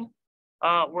running.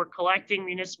 We're collecting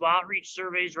municipal outreach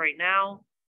surveys right now.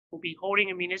 We'll be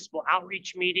holding a municipal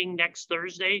outreach meeting next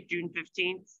Thursday, June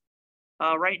 15th.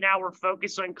 Right now, we're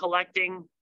focused on collecting,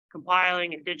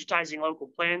 compiling, and digitizing local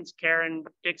plans. Karen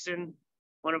Dixon,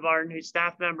 one of our new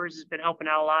staff members, has been helping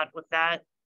out a lot with that.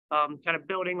 Kind of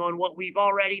building on what we've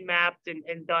already mapped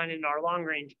and done in our long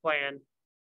range plan,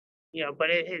 but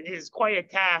it is quite a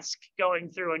task going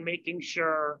through and making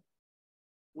sure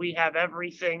we have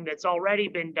everything that's already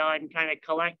been done kind of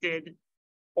collected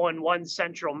on one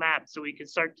central map, so we can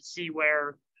start to see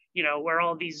where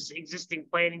all these existing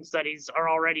planning studies are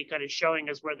already kind of showing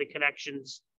us where the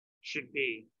connections should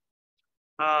be.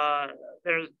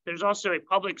 There's also a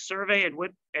public survey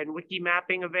and wiki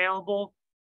mapping available.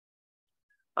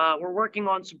 We're working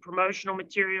on some promotional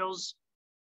materials.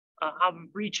 I'm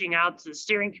reaching out to the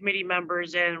steering committee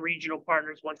members and regional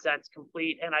partners once that's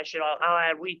complete. And I'll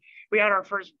add, we had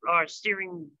our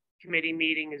steering committee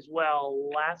meeting as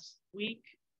well last week.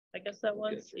 I guess that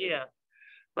was,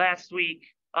 last week.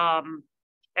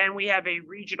 And we have a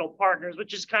regional partners,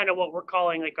 which is kind of what we're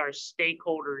calling like our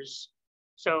stakeholders.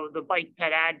 So the bike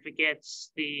ped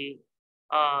advocates, the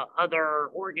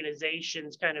other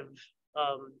organizations, kind of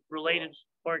related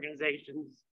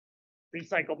organizations,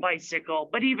 Recycle Bicycle,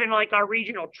 but even like our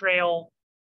regional trail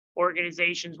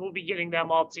organizations, we'll be getting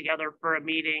them all together for a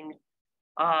meeting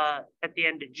at the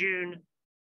end of June.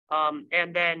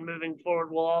 And then moving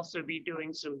forward, we'll also be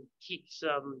doing some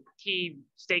key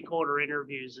stakeholder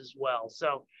interviews as well.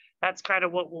 So that's kind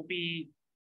of what we'll be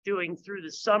doing through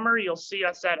the summer. You'll see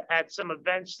us at some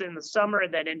events in the summer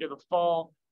and then into the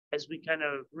fall as we kind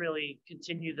of really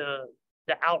continue the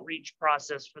outreach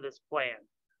process for this plan.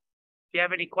 If you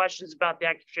have any questions about the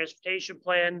active transportation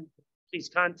plan, please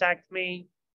contact me.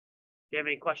 If you have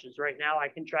any questions right now, I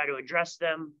can try to address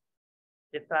them.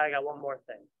 If not, I got one more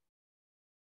thing.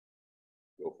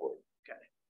 Go for it. Okay.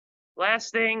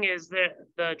 Last thing is that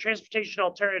the transportation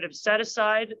alternative set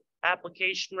aside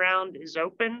application round is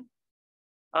open.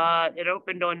 It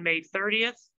opened on May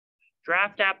 30th.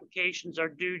 Draft applications are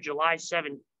due July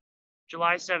 17th.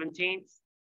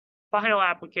 Final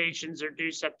applications are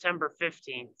due September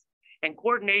 15th. And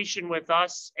coordination with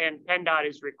us and PennDOT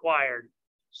is required.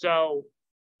 So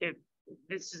if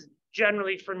this is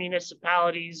generally for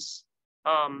municipalities,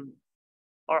 are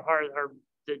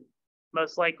the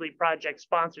most likely project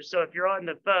sponsors. So if you're on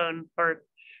the phone or if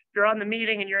you're on the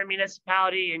meeting and you're a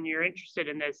municipality and you're interested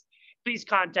in this, please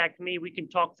contact me. We can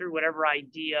talk through whatever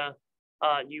idea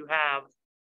you have.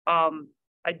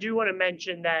 I do want to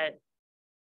mention that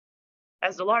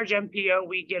as a large MPO,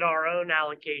 we get our own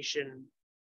allocation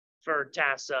for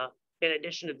TASA in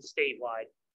addition to the statewide.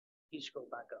 You scroll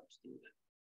back up, Steve.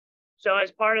 So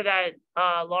as part of that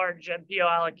large MPO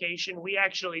allocation, we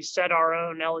actually set our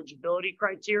own eligibility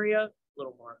criteria. A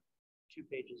little more, 2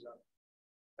 pages up,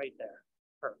 right there.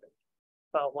 Perfect.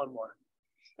 About one more.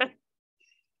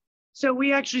 So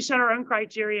we actually set our own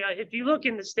criteria. If you look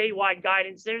in the statewide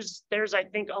guidance, there's I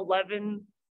think 11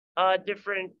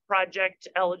 different project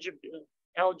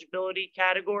eligibility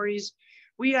categories.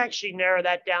 We actually narrow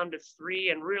that down to 3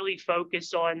 and really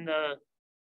focus on the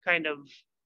kind of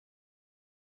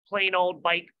plain old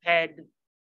bike ped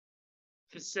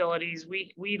facilities.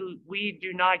 We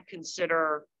do not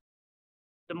consider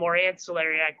the more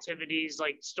ancillary activities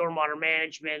like stormwater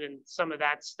management and some of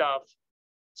that stuff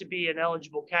to be an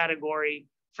eligible category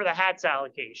for the HATS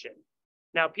allocation.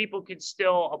 Now, people could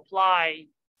still apply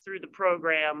through the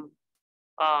program,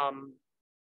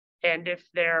 and if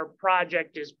their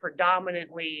project is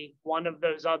predominantly one of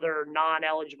those other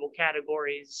non-eligible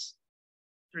categories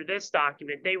through this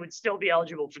document, they would still be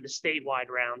eligible for the statewide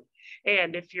round.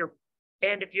 And if you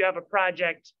have a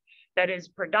project that is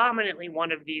predominantly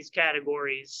one of these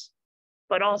categories,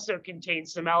 but also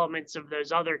contains some elements of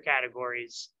those other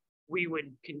categories, we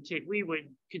would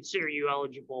consider you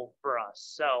eligible for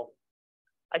us. So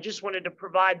I just wanted to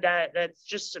provide that. That's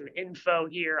just some info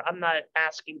here. I'm not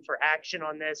asking for action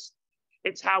on this.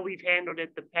 It's how we've handled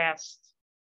it the past,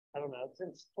 I don't know,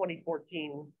 since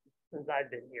 2014, since I've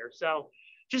been here. So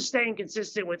just staying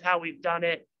consistent with how we've done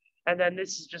it. And then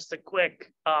this is just a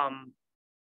quick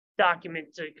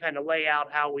document to kind of lay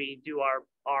out how we do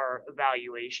our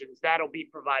evaluations. That'll be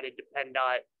provided to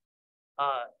PennDOT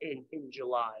in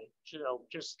July. So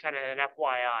just kind of an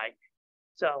FYI.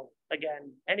 So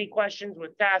again, any questions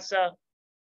with TASA,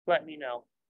 let me know.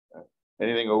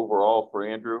 Anything overall for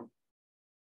Andrew?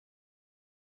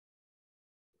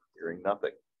 Hearing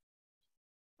nothing.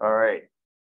 All right.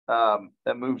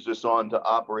 That moves us on to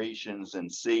operations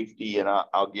and safety, and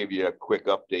I'll give you a quick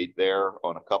update there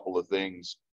on a couple of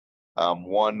things.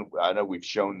 One, I know we've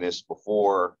shown this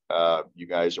before. You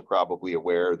guys are probably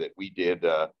aware that we did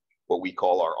what we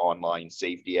call our online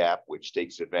safety app, which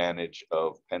takes advantage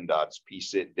of PennDOT's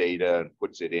PSIT data and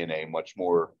puts it in a much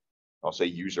more, I'll say,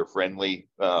 user-friendly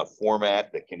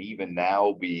format that can even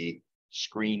now be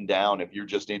screened down if you're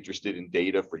just interested in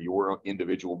data for your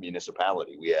individual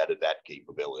municipality. We added that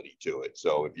capability to it.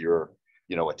 So if you're,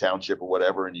 a township or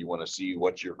whatever, and you want to see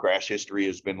what your crash history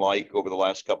has been like over the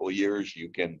last couple of years, you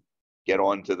can get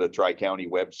onto the Tri-County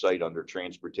website under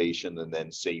transportation and then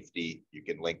safety. You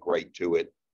can link right to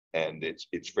it. And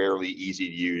it's fairly easy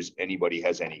to use. Anybody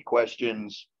has any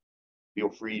questions, feel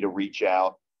free to reach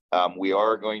out. We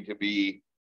are going to be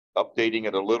updating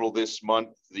it a little this month.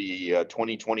 The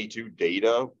 2022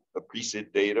 data, the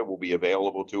PSIT data, will be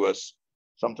available to us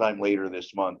sometime later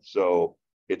this month. So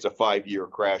it's a 5-year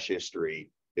crash history.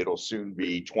 It'll soon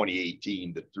be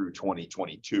 2018 through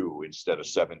 2022 instead of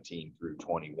 17 through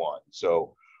 21.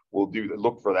 So we'll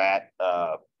look for that.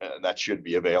 And that should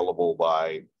be available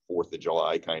by 4th of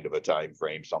July kind of a time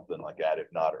frame, something like that, if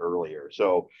not earlier.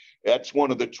 So that's one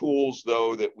of the tools,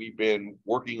 though, that we've been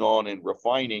working on and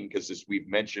refining, because as we've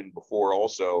mentioned before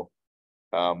also,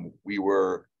 we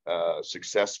were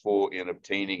successful in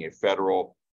obtaining a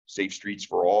federal Safe Streets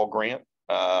for All grant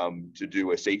to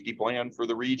do a safety plan for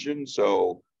the region.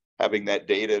 So having that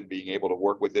data and being able to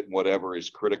work with it and whatever is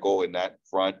critical in that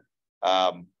front.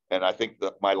 And I think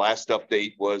that my last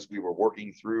update was we were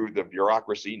working through the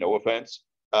bureaucracy, no offense,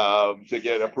 to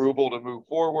get approval to move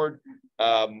forward.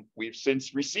 We've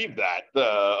since received that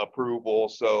approval.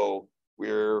 So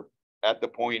we're at the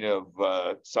point of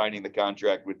signing the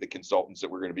contract with the consultants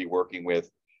that we're going to be working with.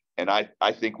 And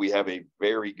I think we have a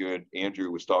very good,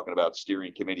 Andrew was talking about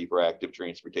steering committee for active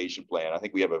transportation plan. I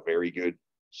think we have a very good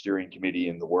steering committee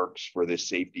in the works for this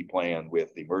safety plan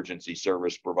with emergency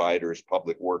service providers,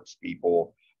 public works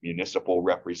people, municipal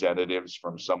representatives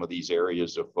from some of these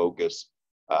areas of focus.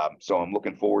 So I'm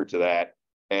looking forward to that.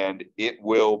 And it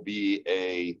will be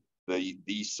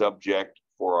the subject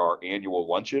for our annual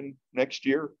luncheon next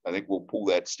year. I think we'll pull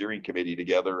that steering committee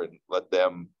together and let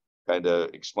them kind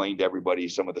of explain to everybody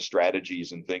some of the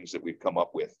strategies and things that we've come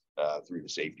up with through the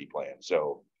safety plan.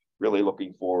 So really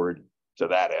looking forward to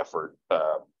that effort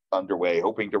underway,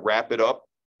 hoping to wrap it up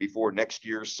before next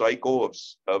year's cycle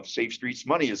of Safe Streets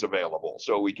money is available.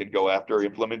 So we can go after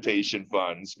implementation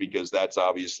funds, because that's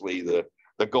obviously the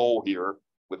goal here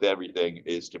with everything,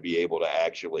 is to be able to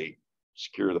actually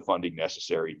secure the funding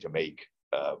necessary to make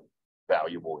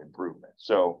valuable improvements.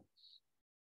 So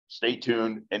stay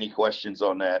tuned. Any questions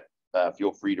on that,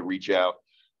 feel free to reach out.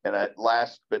 And at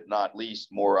last but not least,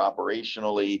 more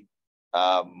operationally,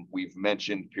 we've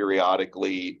mentioned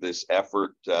periodically this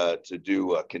effort to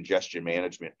do a congestion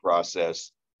management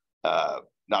process,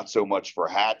 not so much for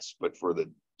HATS, but for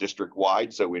the district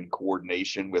wide. So in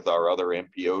coordination with our other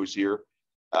MPOs here,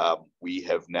 we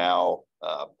have now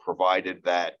provided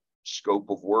that scope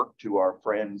of work to our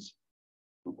friends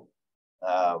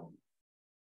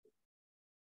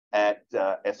at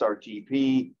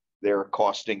SRTP. They're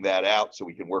costing that out so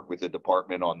we can work with the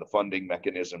department on the funding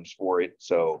mechanisms for it.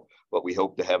 So, but we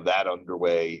hope to have that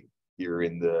underway here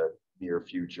in the near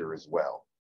future as well.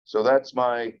 So that's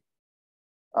my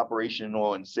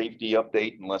operational and safety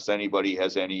update, unless anybody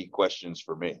has any questions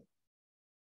for me.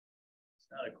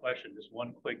 It's not a question, just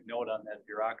one quick note on that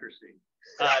bureaucracy.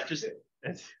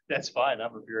 That's fine.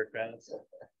 I'm a bureaucrat.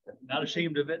 Not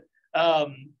ashamed of it.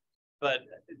 But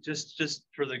just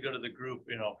for the good of the group,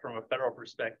 you know, from a federal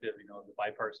perspective, you know, the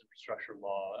bipartisan infrastructure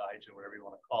law, IJA, whatever you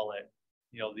want to call it,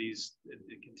 you know,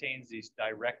 it contains these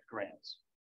direct grants,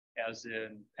 as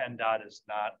in PennDOT is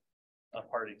not a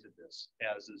party to this,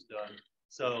 as is done.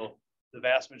 So the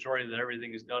vast majority that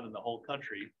everything is done in the whole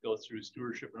country goes through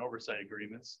stewardship and oversight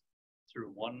agreements, through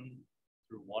one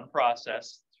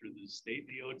process, through the state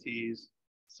DOTs,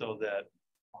 so that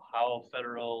how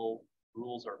federal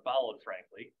rules are followed,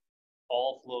 frankly,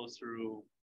 all flows through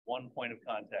one point of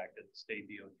contact at the state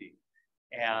DOT.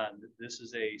 And this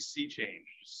is a sea change,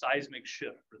 seismic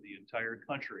shift for the entire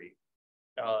country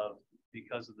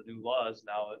because of the new laws.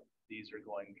 Now these are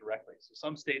going directly. So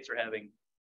some states are having,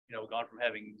 you know, gone from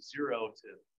having 0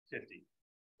 to 50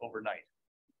 overnight,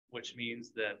 which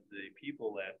means that the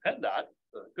people at PennDOT,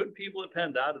 the good people at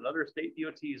PennDOT and other state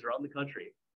DOTs around the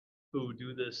country who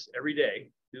do this every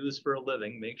day, do this for a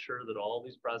living, make sure that all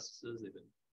these processes they've been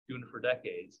doing for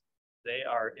decades, they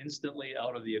are instantly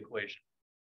out of the equation.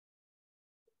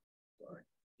 Sorry.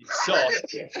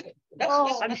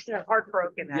 So I'm still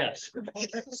heartbroken. Yes.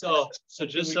 So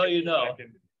just so you know.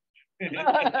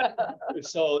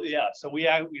 So yeah, so we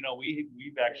as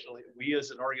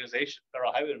an organization,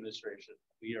 Federal Highway Administration,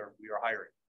 we are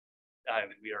hiring. I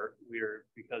mean, we are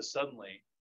because suddenly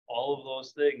all of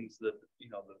those things that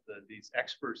these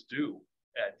experts do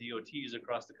at DOTs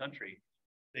across the country,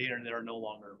 they are no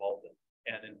longer involved in.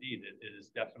 And indeed, it is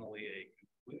definitely a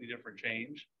completely different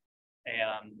change.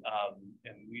 And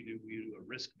we do a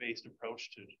risk-based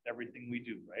approach to everything we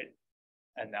do, right?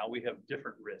 And now we have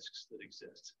different risks that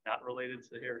exist, not related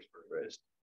to Harrisburg, just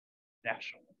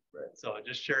nationally. Right. So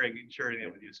just sharing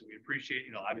it with you. So we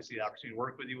appreciate, obviously the opportunity to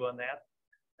work with you on that.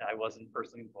 I wasn't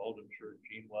personally involved. I'm sure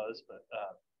Gene was, but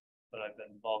I've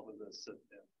been involved with this. And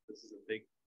this is a big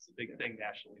thing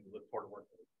nationally. We look forward to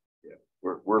working with you. Yeah,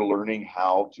 we're learning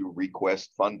how to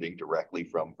request funding directly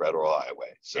from Federal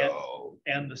Highway. So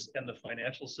and the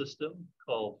financial system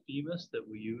called FEMAS that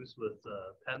we use with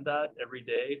PennDOT every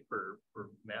day for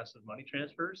massive money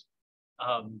transfers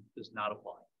does not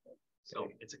apply.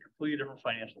 So it's a completely different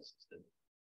financial system.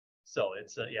 So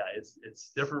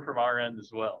it's different from our end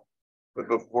as well. But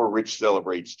before Rich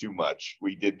celebrates too much,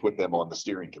 we did put them on the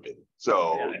steering committee.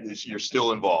 So you're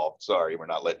still involved. Sorry, we're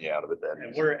not letting you out of it then.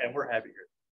 And we're happy here.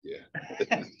 Yeah.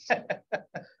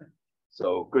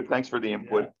 So good. Thanks for the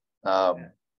input.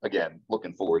 Again,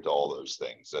 looking forward to all those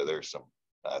things. So there's some,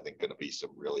 I think, going to be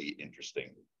some really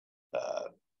interesting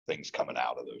things coming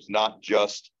out of those. Not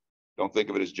just, don't think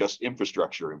of it as just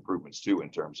infrastructure improvements too, in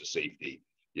terms of safety.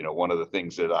 One of the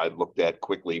things that I looked at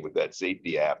quickly with that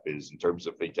safety app is in terms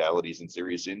of fatalities and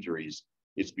serious injuries,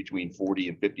 it's between 40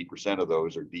 and 50% of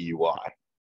those are DUI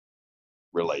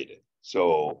related.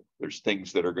 So there's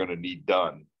things that are going to need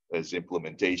done as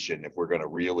implementation if we're going to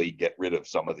really get rid of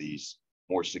some of these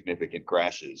more significant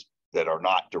crashes that are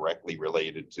not directly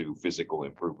related to physical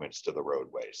improvements to the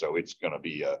roadway. So it's going to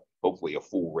be hopefully a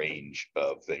full range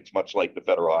of things, much like the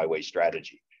Federal Highway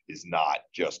Strategy is not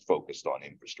just focused on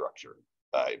infrastructure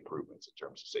improvements in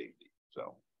terms of safety.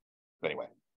 So anyway,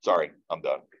 sorry, I'm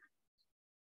done.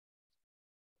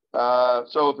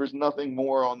 So if there's nothing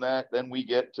more on that, then we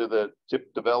get to the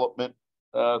TIP development.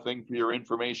 thing for your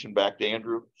information. Back to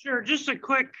Andrew. Sure, just a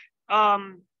quick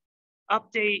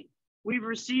update. We've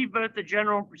received both the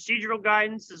general and procedural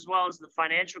guidance as well as the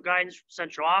financial guidance from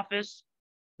central office.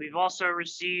 We've also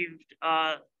received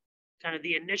kind of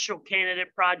the initial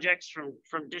candidate projects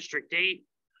from District 8.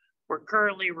 We're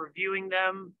currently reviewing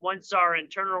them. Once our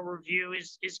internal review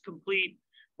is complete,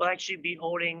 we'll actually be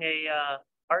holding a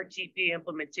RTP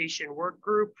implementation work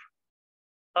group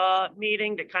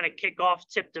meeting to kind of kick off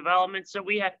TIP development. So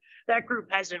we have, that group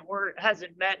hasn't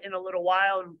met in a little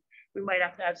while, and we might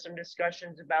have to have some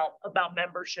discussions about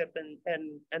membership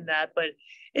and that, but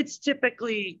it's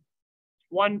typically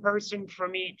one person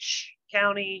from each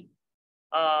county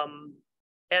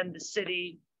and the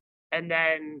city, and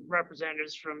then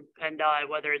representatives from PennDOT,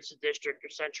 whether it's a district or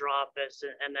central office,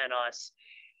 and then us.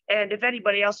 And if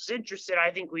anybody else is interested, I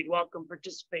think we'd welcome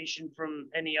participation from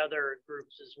any other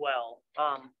groups as well.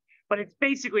 But it's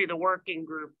basically the working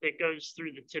group that goes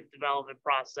through the TIP development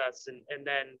process, and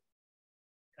then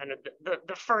kind of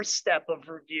the first step of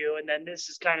review. And then this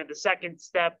is kind of the second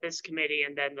step, this committee,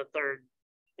 and then the third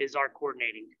is our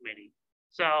coordinating committee.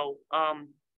 So,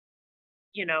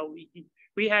 you know,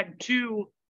 we had two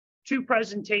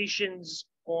presentations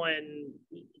on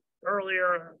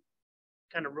earlier,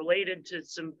 kind of related to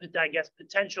some, I guess,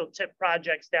 potential TIP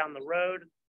projects down the road.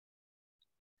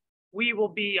 We will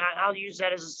be, I'll use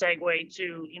that as a segue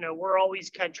to, you know, we're always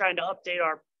kind of trying to update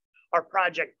our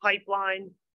project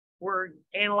pipeline. We're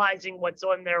analyzing what's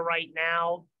on there right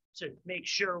now to make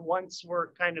sure once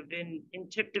we're kind of in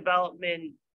TIP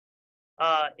development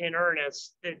in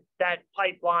earnest, that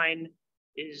pipeline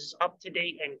is up to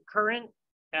date and current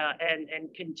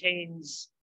and contains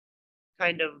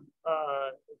kind of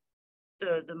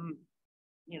the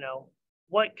you know,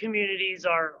 what communities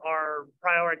are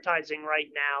prioritizing right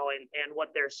now and what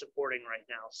they're supporting right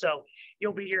now. So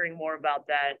you'll be hearing more about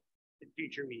that in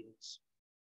future meetings.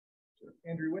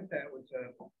 Andrew, with that,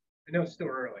 I know it's still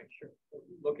early. Sure.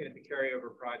 Looking at the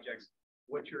carryover projects,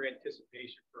 what's your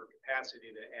anticipation for capacity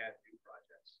to add new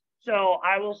projects? So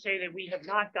I will say that we have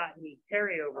not gotten the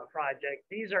carryover projects.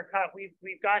 These are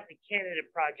we've got the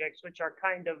candidate projects, which are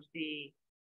kind of the,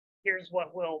 here's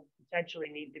what will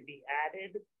potentially need to be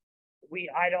added.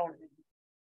 I don't,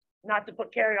 not to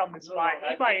put Kerry on the spot,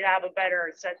 he might have a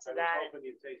better sense of that. Hoping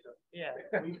you'd say something. Yeah.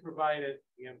 We provided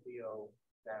the MPO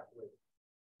that with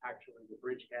actually the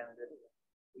bridge candidate.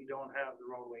 We don't have the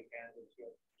roadway candidates yet.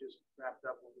 Just wrapped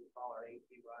up what we call our AT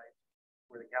rides,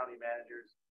 where the county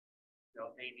managers, you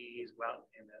know, ADs go out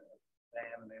in a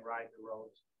van and they ride the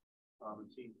roads and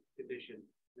see condition,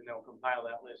 and they'll compile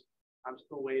that list. I'm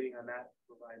still waiting on that, to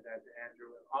provide that to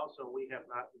Andrew. And also, we have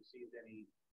not received any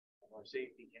of our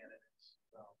safety candidates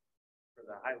for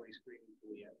the highway screening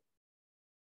tool yet.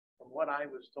 From what I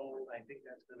was told, I think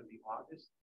that's going to be August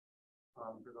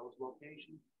for those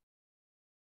locations.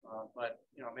 But,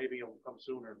 you know, maybe it'll come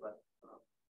sooner. But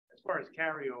as far as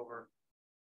carryover,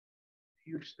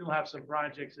 you still have some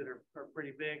projects that are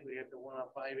pretty big. We have the one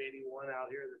on 581 out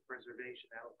here, the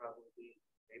preservation. That'll probably be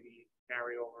maybe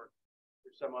carryover.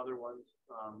 There's some other ones.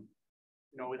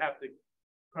 You know, we'd have to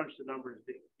crunch the numbers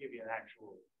to give you an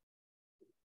actual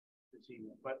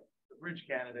achievement. But the bridge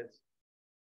candidates,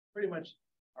 pretty much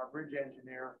our bridge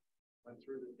engineer went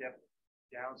through the depth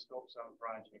down scopes on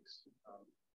projects.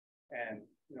 And,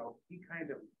 you know, he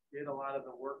kind of did a lot of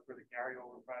the work for the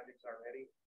carryover projects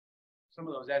already. Some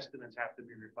of those estimates have to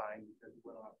be refined because we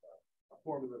went off a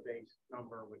formula-based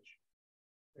number, which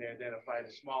they identified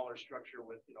a smaller structure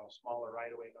with, you know, smaller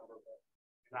right-of-way number, but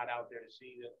not out there to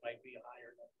see that might be a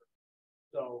higher number.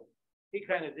 So he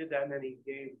kind of did that, and then he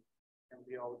gave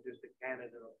MPO just a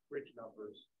candidate of bridge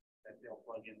numbers that they'll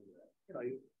plug into that. You know,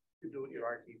 you could do it your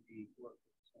RTP work.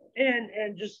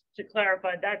 And just to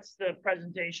clarify, that's the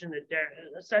presentation that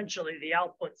essentially the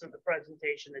outputs of the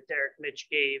presentation that Derek Mitch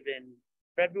gave in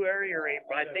February or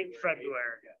April, I think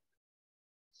February. Yeah.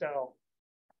 So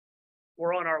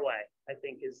we're on our way, I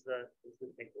think is the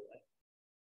takeaway.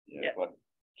 Yeah, but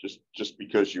just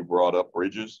because you brought up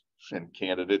bridges and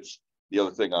candidates, the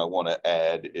other thing I want to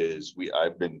add is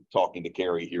I've been talking to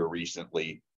Kerry here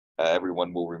recently.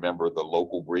 Everyone will remember the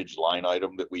local bridge line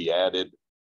item that we added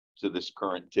to this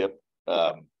current TIP.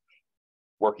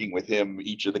 Working with him,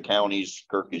 each of the counties,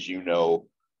 Kirk, as you know,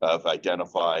 have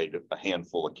identified a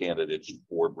handful of candidates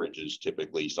for bridges,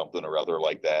 typically something or other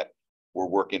like that. We're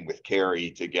working with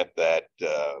Kerry to get that,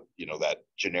 you know, that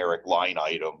generic line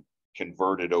item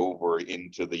converted over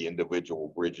into the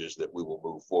individual bridges that we will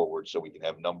move forward, so we can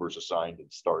have numbers assigned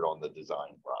and start on the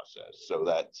design process. So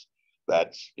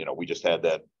that's, you know, we just had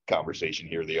that conversation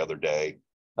here the other day.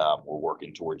 We're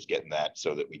working towards getting that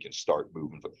so that we can start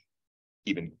moving,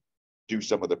 even do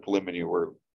some of the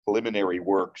preliminary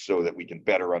work so that we can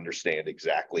better understand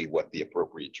exactly what the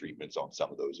appropriate treatments on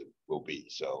some of those will be.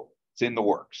 So it's in the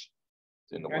works.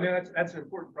 It's in the I works. know that's an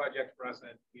important project for us,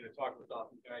 and talking with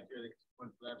Dolphin Guide here, I think it's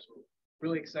one for them. So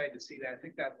really excited to see that. I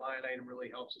think that line item really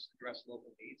helps us address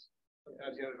local needs.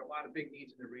 Sometimes there's a lot of big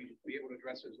needs in the region. To be able to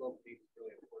address those local needs is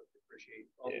really important. We appreciate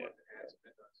all the work that has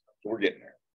been done. So We're getting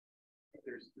there.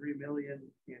 There's 3 million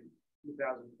in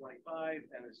 2025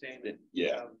 and the same.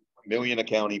 Yeah. Million a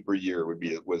county per year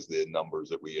was the numbers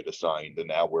that we had assigned, and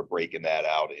now we're breaking that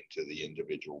out into the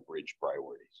individual bridge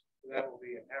priorities. So that will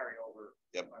be a carryover.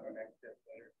 Yep. On our next step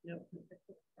later. Yep.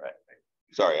 Right.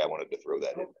 Sorry, I wanted to throw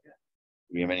that in.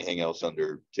 Do we have anything else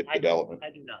under TIP development? I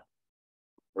do not.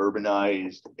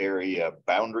 Urbanized area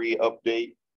boundary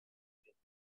update.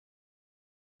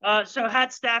 So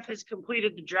HAT staff has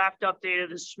completed the draft update of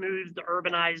the smoothed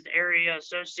urbanized area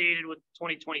associated with the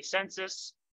 2020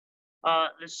 census.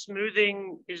 The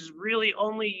smoothing is really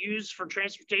only used for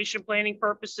transportation planning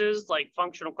purposes like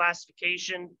functional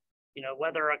classification,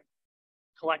 whether a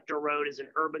collector road is an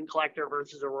urban collector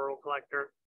versus a rural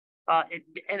collector.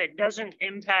 And it doesn't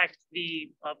impact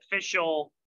the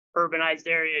official urbanized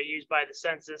area used by the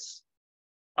census.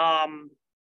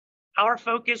 Our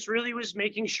focus really was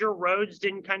making sure roads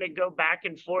didn't kind of go back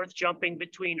and forth, jumping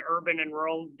between urban and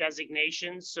rural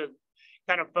designations. So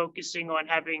kind of focusing on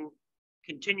having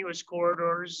continuous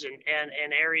corridors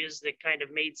and areas that kind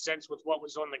of made sense with what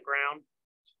was on the ground.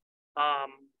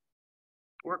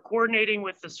 We're coordinating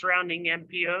with the surrounding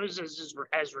MPOs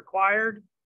as required.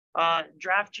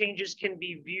 Draft changes can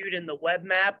be viewed in the web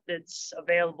map that's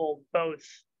available both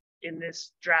in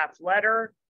this draft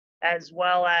letter, as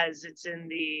well as it's in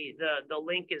the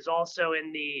link is also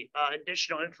in the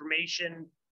additional information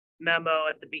memo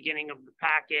at the beginning of the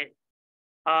packet.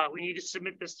 We need to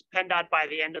submit this to PennDOT by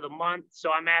the end of the month,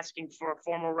 so I'm asking for a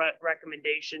formal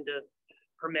recommendation to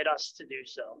permit us to do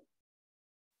so.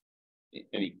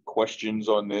 Any questions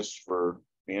on this for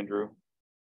Andrew?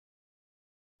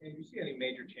 And do you see any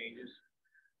major changes?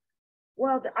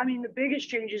 Well, the biggest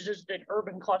changes is that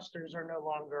urban clusters are no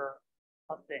longer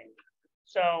a thing.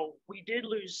 So we did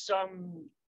lose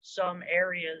some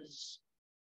areas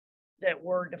that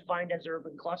were defined as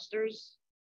urban clusters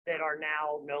that are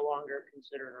now no longer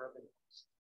considered urban.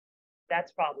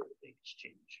 That's probably the biggest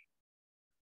change.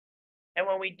 And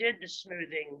when we did the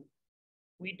smoothing,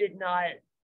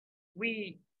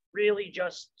 we really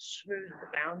just smoothed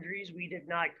the boundaries. We did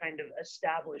not kind of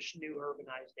establish new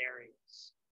urbanized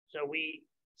areas. So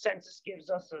census gives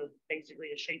us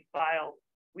basically a shape file.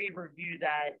 We review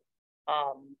that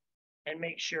and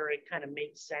make sure it kind of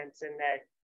makes sense in that.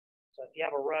 So if you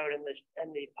have a road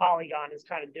and the polygon is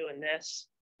kind of doing this,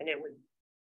 and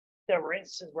there were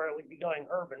instances where it would be going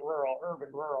urban, rural,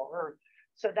 urban.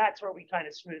 So that's where we kind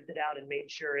of smoothed it out and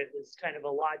made sure it was kind of a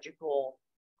logical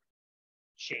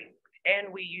shape.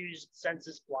 And we used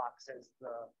census blocks as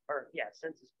the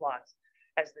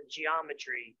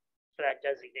geometry for that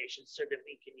designation, so that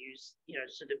we can use,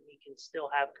 so that we can still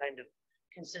have kind of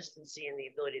consistency and the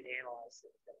ability to analyze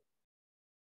it.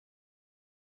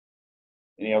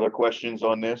 Any other questions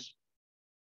on this?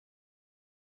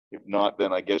 If not,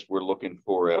 then I guess we're looking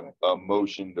for a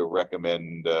motion to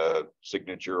recommend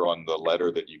signature on the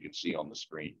letter that you can see on the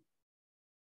screen.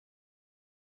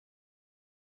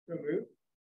 So move.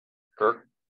 Kirk,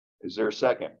 is there a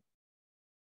second?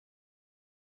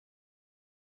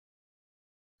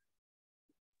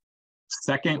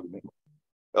 Second.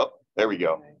 Oh, there we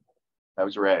go. That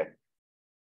was Ray.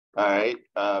 All right.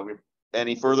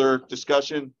 Any further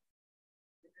discussion?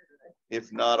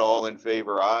 If not, all in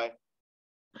favor, aye.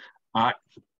 Aye.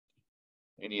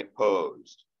 Any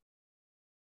opposed?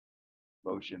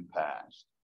 Motion passed.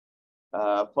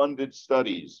 Funded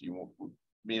studies.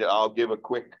 I'll give a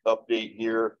quick update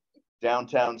here.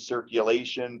 Downtown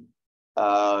circulation /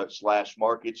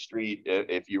 Market Street.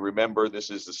 If you remember, this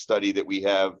is the study that we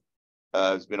have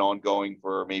has been ongoing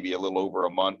for maybe a little over a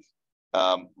month.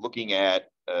 Looking at,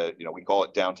 we call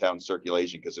it downtown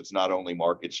circulation because it's not only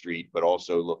Market Street, but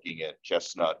also looking at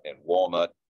Chestnut and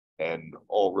Walnut and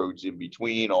all roads in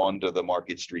between onto the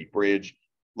Market Street Bridge.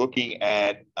 Looking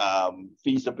at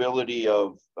feasibility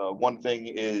of one thing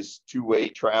is two-way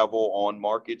travel on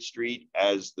Market Street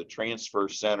as the transfer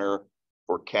center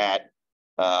for CAT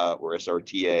or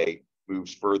SRTA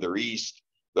moves further east.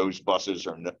 Those buses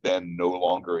are then no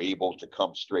longer able to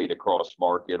come straight across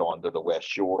Market onto the West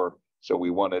Shore. So we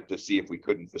wanted to see if we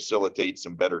couldn't facilitate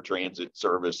some better transit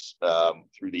service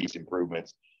through these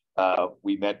improvements.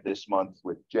 We met this month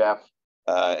with Jeff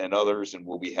and others, and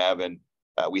we'll be having,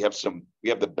 we have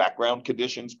the background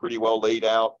conditions pretty well laid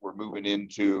out. We're moving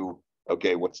into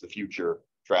okay, what's the future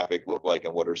traffic look like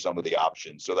and what are some of the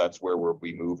options? So that's where we'll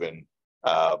be moving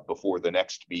before the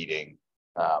next meeting.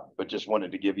 But just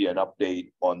wanted to give you an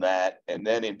update on that. And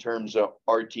then in terms of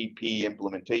RTP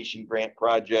implementation grant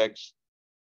projects,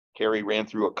 Carrie ran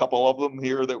through a couple of them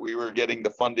here that we were getting the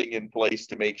funding in place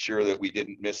to make sure that we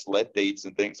didn't miss let dates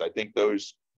and things. I think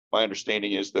those, my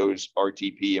understanding is those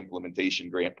RTP implementation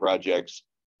grant projects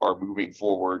are moving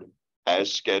forward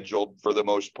as scheduled for the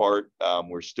most part.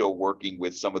 We're still working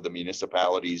with some of the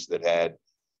municipalities that had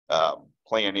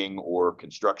planning or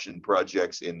construction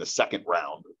projects in the second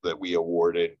round that we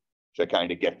awarded to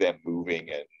kind of get them moving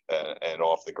and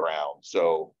off the ground.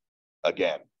 So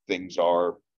again, things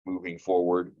are moving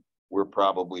forward. We're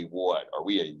probably what, are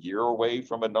we a year away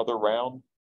from another round?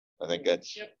 I think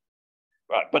that's, yep.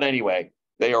 But anyway,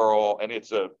 they are all, and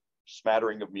it's a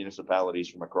smattering of municipalities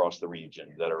from across the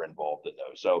region that are involved in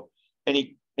those. So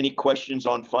any questions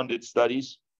on funded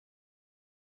studies?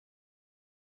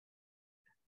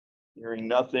 Hearing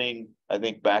nothing, I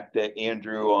think back to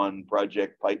Andrew on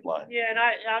project pipeline. Yeah, and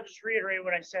I'll just reiterate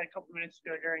what I said a couple minutes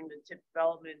ago during the tip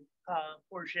development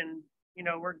portion. You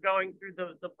know, we're going through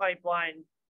the pipeline,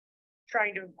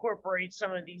 trying to incorporate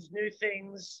some of these new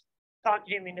things,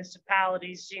 talking to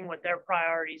municipalities, seeing what their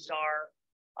priorities are.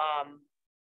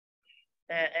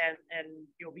 And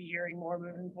you'll be hearing more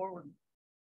moving forward.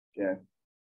 Okay.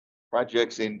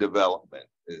 Projects in development,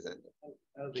 is it?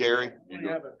 Gary? We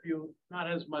have a few, not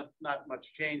much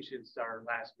change since our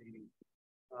last meeting.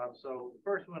 So the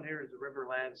first one here is the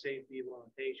Riverland Safety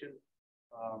Implementation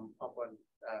up on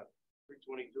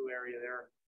 322 area there.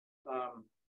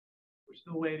 We're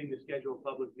still waiting to schedule a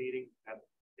public meeting, that's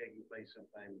taking place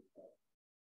sometime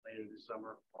later this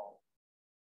summer, fall.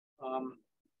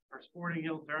 Our Sporting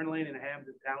Hill turn lane in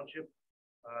Hampton Township,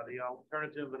 the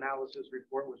alternative analysis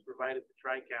report was provided to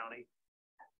Tri-County.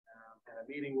 And a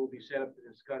meeting will be set up to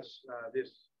discuss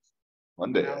this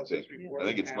Monday, I think. I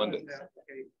think it's Monday.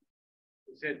 Okay.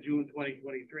 It said June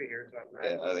 2023 here. So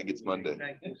yeah, I think it's Monday.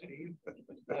 Thank you, Steve.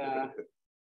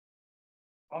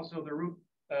 Also, the Route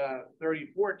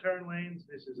 34 turn lanes.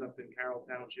 This is up in Carroll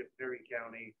Township, Perry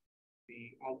County.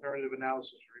 The alternative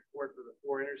analysis report for the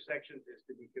 4 intersections is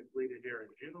to be completed here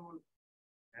in June.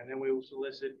 And then we will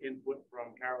solicit input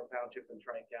from Carroll Township and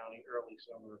Tri-County early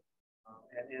summer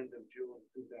at end of June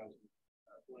 2023.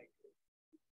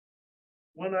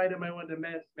 One item I wanted to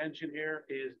mention here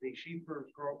is the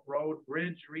Sheepers Road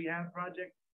Bridge Rehab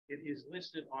Project. It is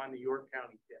listed on the York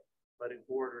County tip, but it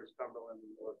borders Cumberland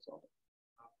and North.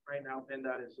 Right now,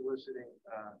 PennDOT is soliciting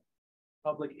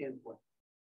public input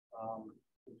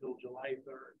until July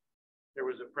 3rd. There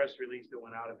was a press release that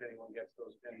went out if anyone gets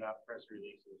those PennDOT press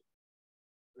releases.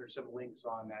 There's some links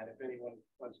on that. If anyone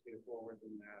wants to get forward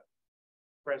in that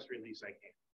press release, I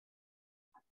can.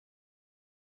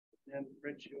 And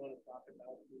Rich, you want to talk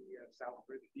about the South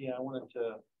Bridge? Yeah, I wanted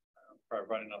to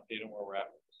provide an update on where we're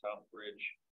at with the South Bridge.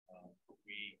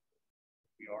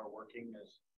 We are working with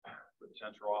the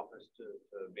central office to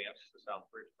advance the South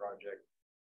Bridge project.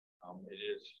 It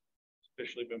is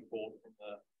officially been pulled from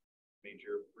the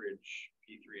major bridge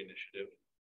P3 initiative.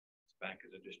 It's back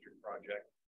as a district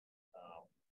project.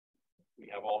 We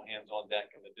have all hands on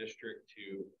deck in the district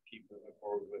to keep moving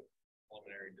forward with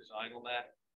preliminary design on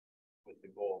that, with the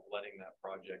goal of letting that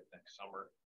project next summer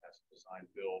as a design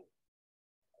build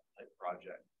type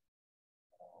project.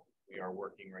 We are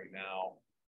working right now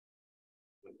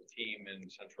with the team in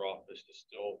central office to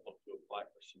still look to apply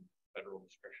for some federal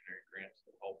discretionary grants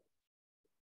to help,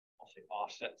 I'll say,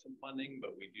 offset some funding,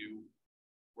 but we do,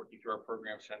 working through our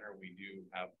program center, we do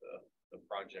have the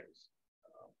projects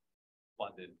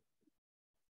funded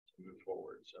to move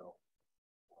forward. So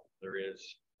there is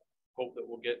hope that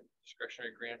we'll get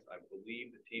discretionary grants. I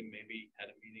believe the team maybe had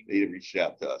a meeting. They reached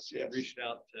out to us, yes. They reached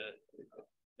out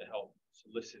to help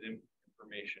solicit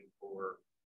information for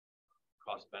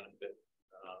cost benefit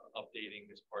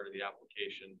updating as part of the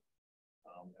application.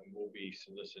 And we'll be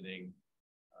soliciting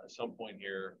at some point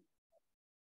here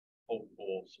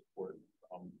hopeful support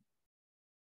from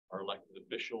our elected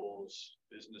officials,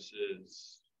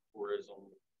 businesses, tourism,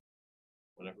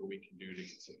 whatever we can do to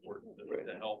support them,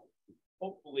 to help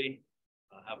hopefully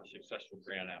have a successful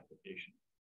grant application.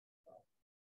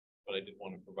 But I did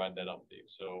want to provide that update.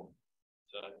 So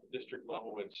at the district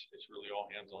level, it's really all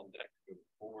hands on deck to move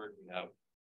forward. We have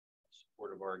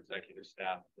support of our executive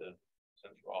staff, the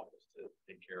central office, to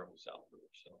take care of the South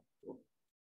Bridge. So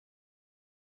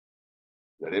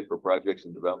is that it for projects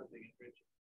in development? We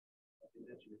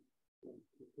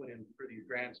put in pretty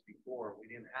grants before. We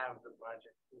didn't have the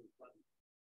project fully funded.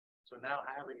 So now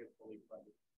having it fully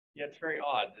funded Yeah, it's very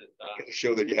odd that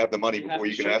Show that you have the money before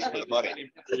you can ask for the money.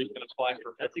 You can apply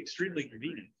for. That's extremely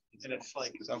convenient, and it's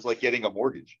like Sounds like getting a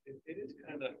mortgage. it is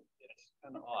kind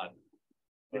of odd.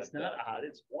 It's But, not odd,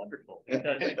 it's wonderful.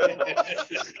 Because,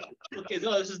 okay,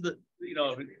 no, this is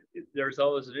there's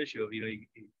always an issue of, the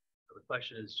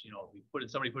question is,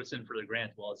 somebody puts in for the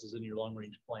grant, well, this is in your long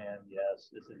range plan, yes,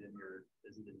 is it in your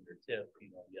TIP,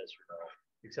 yes or no,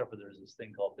 except for there's this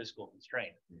thing called fiscal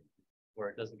constraint, where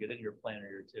it doesn't get in your plan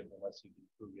or your TIP unless you can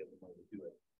prove you have the money to do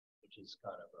it, which is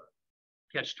kind of a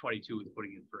catch-22 with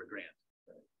putting in for a grant.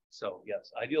 So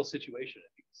yes, ideal situation,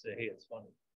 if you can say, hey, it's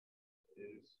funded.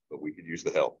 But we could use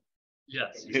the help.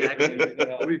 Yes, exactly.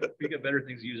 we got better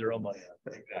things to use our own money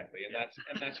on. Exactly, and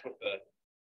that's what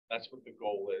the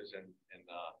goal is. And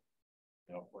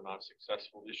if we're not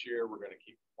successful this year, we're going to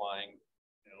keep applying.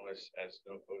 As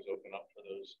NOFOs open up for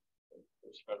those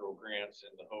federal grants,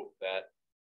 in the hope that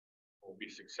we'll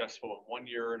be successful in one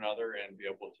year or another and be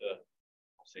able to,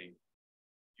 say,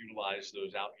 utilize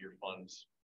those out year funds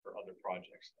for other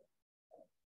projects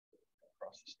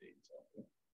across the state. So.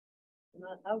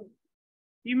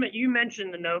 You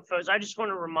mentioned the NOFOs. I just want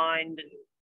to remind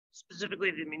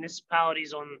specifically the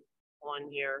municipalities on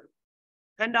here.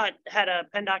 PennDOT had a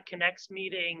PennDOT Connects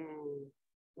meeting,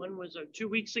 when was it, 2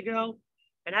 weeks ago?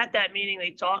 And at that meeting,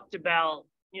 they talked about,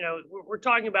 we're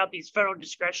talking about these federal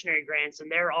discretionary grants, and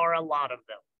there are a lot of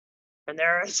them. And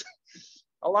there's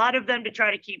a lot of them to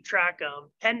try to keep track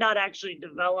of. PennDOT actually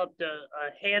developed a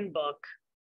handbook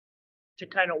to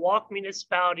kind of walk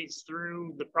municipalities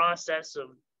through the process of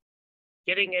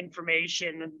getting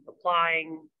information and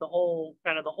applying the whole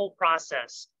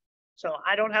process. So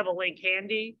I don't have a link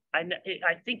handy. I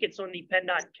think it's on the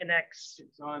PennDOT Connects.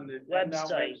 It's on the PennDOT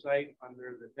website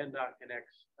under the PennDOT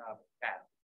Connects tab.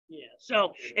 Yeah.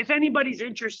 So if anybody's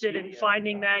interested in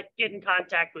finding that, get in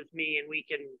contact with me and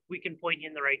we can point you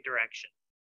in the right direction.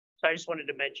 So I just wanted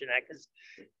to mention that because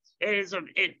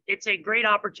it's a great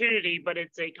opportunity, but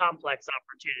it's a complex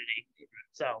opportunity.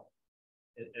 So.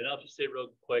 And I'll just say real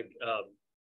quick,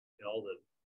 all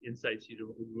the insights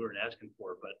you weren't asking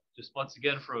for, but just once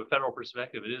again, from a federal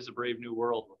perspective, it is a brave new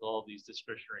world with all of these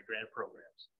discretionary grant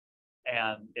programs.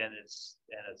 And it's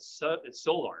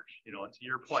so large, and to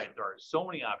your point, there are so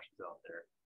many options out there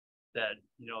that,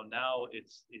 now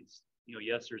it's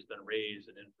yes, there's been raised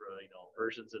and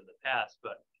versions in the past,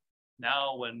 but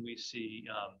now when we see,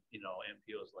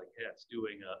 MPOs like HETS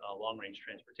doing a long range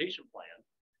transportation plan,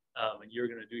 and you're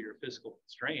going to do your fiscal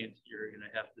constraint, you're going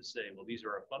to have to say, well, these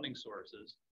are our funding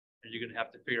sources, and you're going to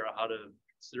have to figure out how to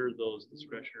consider those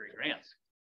discretionary grants.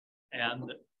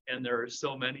 And there's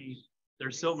so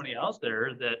many out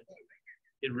there that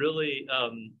it really,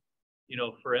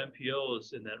 for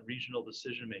MPOs in that regional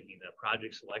decision making, that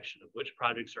project selection of which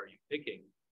projects are you picking,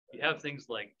 you have things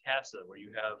like TASA where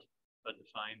you have a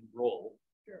defined role.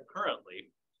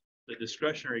 Currently, the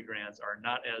discretionary grants are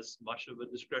not as much of a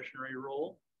discretionary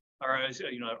role, or as a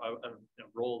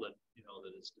role that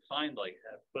that is defined like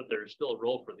that, but there's still a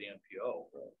role for the MPO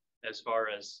as far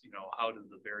as how do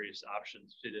the various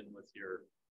options fit in with your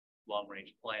long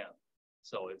range plan.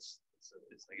 So it's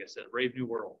like I said, brave new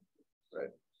world. Right.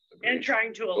 And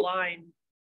trying to align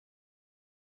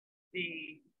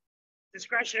the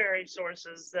discretionary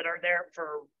sources that are there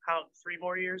for 3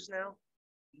 more years now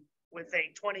with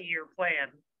a 20-year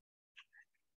plan.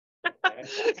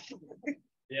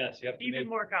 Yes, you have to even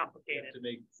more complicated. You have to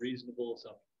make reasonable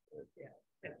assumptions.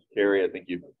 Yeah. Gary, I think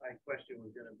you. My question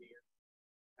was going to be,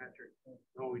 Patrick,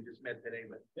 we just met today,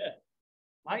 but yeah,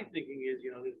 my thinking is,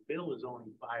 this bill is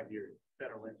only 5 years,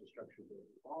 federal infrastructure bill,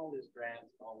 all this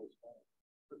grants, all this money,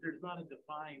 but there's not a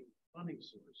defined funding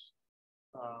source.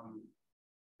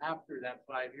 After that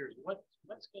 5 years,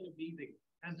 what's going to be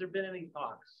has there been any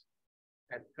talks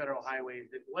at federal highways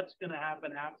that what's going to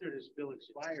happen after this bill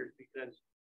expires? Because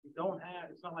it's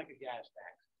not like a gas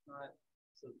tax. It's not.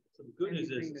 So the good news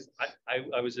is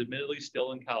I was admittedly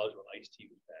still in college when Ice-T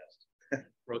was passed.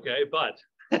 Okay, but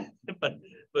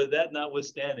that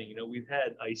notwithstanding, we've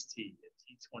had Ice-T,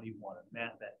 T21,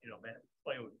 Matt,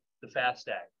 playing with the FAST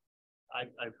Act.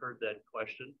 I've heard that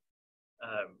question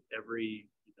every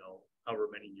however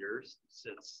many years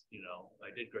since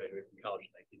I did graduate from college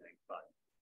in 1995,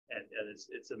 and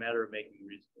it's a matter of making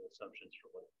reasonable assumptions for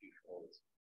what the future holds,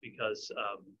 because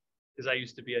I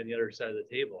used to be on the other side of the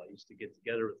table. I used to get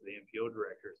together with the MPO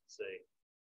directors and say,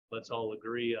 let's all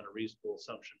agree on a reasonable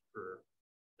assumption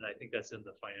and I think that's in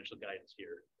the financial guidance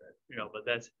here. But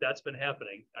that's been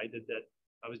happening. I did that.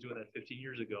 I was doing that 15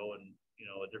 years ago in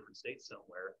a different state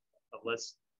somewhere. But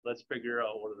let's figure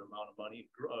out what the amount of money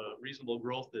reasonable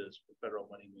growth is for federal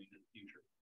money moving in the future.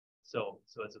 So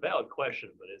it's a valid question,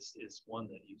 but it's one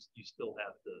that you still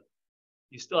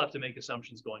have to make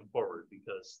assumptions going forward,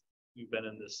 because you've been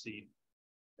in this seat,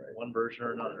 one version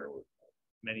or another,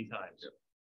 many times. Yep.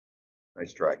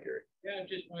 Nice try, Gary. Yeah,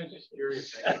 I was just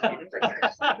curious. I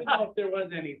didn't know if there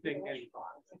was anything.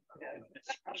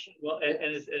 Well,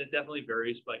 and it definitely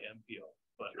varies by MPO,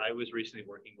 but I was recently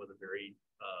working with a very,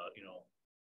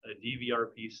 a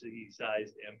DVRPC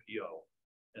sized MPO,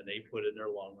 and they put in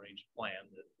their long range plan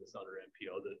that this other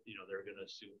MPO that, they're going to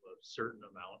assume a certain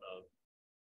amount of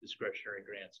discretionary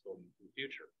grants going into the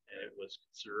future. And it was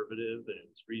conservative and it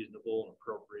was reasonable and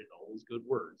appropriate, and all those good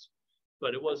words.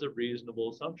 But it was a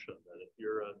reasonable assumption that if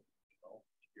you're a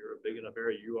big enough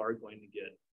area, you are going to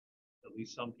get at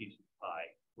least some piece of the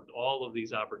pie with all of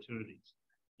these opportunities.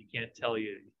 You can't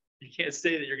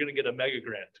say that you're going to get a mega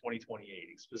grant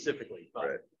 2028 specifically,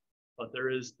 but there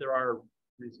are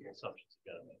reasonable assumptions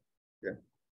you got to make.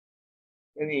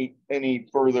 Yeah. Any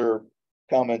further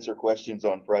comments or questions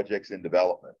on projects in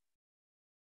development?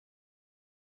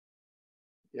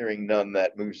 Hearing none,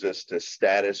 that moves us to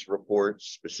status reports,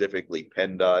 specifically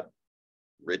PennDOT.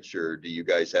 Rich, or do you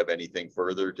guys have anything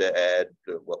further to add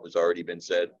to what was already been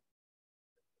said?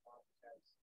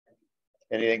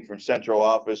 Anything from central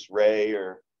office, Ray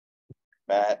or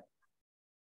Matt?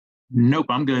 Nope,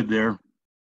 I'm good there.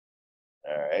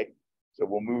 All right, so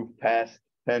we'll move past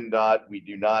PennDOT. We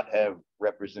do not have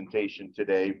representation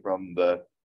today from the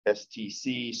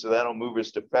STC, so that'll move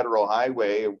us to Federal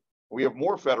Highway. We have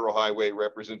more Federal Highway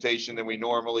representation than we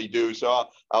normally do, so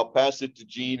I'll pass it to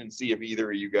Gene and see if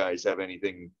either of you guys have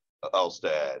anything else to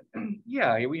add.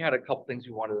 Yeah, we had a couple things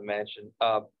we wanted to mention.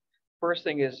 First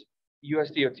thing is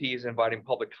USDOT is inviting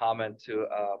public comment to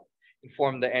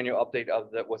inform the annual update of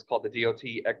what's called the DOT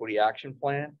Equity Action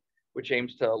Plan, which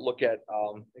aims to look at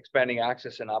expanding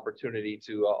access and opportunity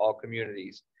to all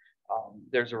communities.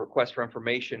 There's a request for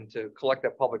information to collect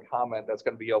that public comment that's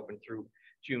going to be open through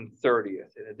June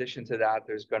 30th. In addition to that,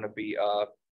 there's going to be a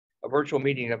virtual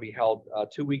meeting that will be held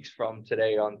 2 weeks from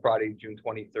today on Friday, June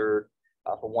 23rd,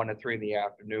 from 1 to 3 in the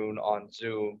afternoon on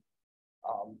Zoom.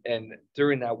 And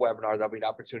during that webinar, there'll be an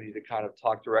opportunity to kind of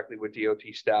talk directly with DOT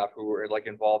staff who are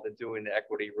involved in doing the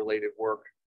equity related work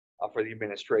for the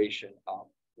administration.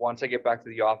 Once I get back to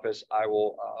the office, I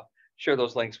will share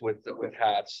those links with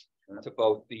HATS to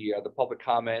both the public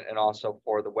comment and also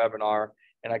for the webinar.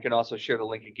 And I can also share the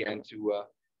link again to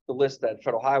the list that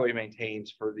Federal Highway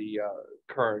maintains for the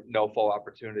current NOFO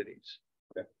opportunities.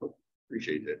 Okay.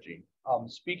 Appreciate that, Gene.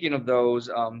 Speaking of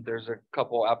those, there's a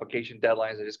couple application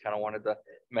deadlines I just kind of wanted to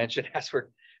mention as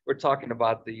we're talking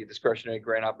about the discretionary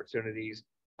grant opportunities.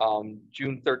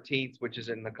 June 13th, which is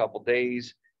in a couple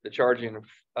days, the charging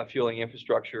and fueling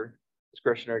infrastructure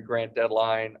discretionary grant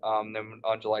deadline. Then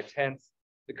on July 10th,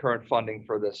 the current funding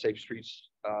for the Safe Streets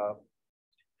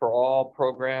for All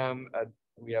program.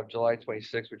 We have July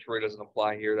 26th, which really doesn't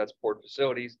apply here. That's port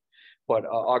facilities. But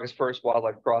August 1st,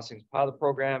 Wildlife Crossings pilot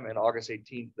program, and August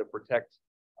 18th, the Protect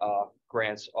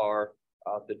grants are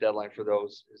the deadline for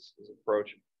those is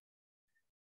approaching.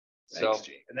 Thanks, so,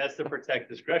 Gene. And that's the Protect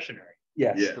discretionary.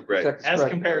 Yes, yeah, right. As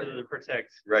compared to the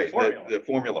Protect formula. The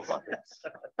formula fund.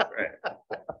 Right.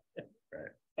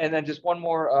 And then just one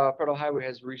more, Federal Highway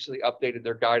has recently updated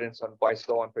their guidance on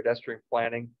bicycle and pedestrian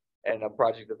planning and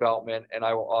project development. And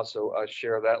I will also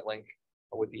share that link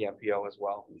with the MPO as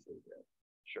well.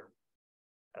 Sure.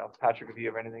 Patrick, if you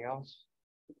have anything else.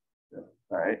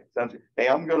 All right. Sounds good. Hey,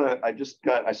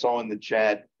 I saw in the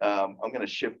chat, I'm going to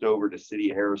shift over to City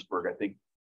of Harrisburg. I think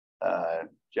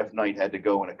Jeff Knight had to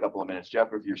go in a couple of minutes. Jeff,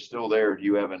 if you're still there, do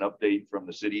you have an update from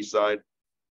the city side?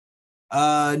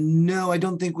 No, I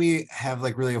don't think we have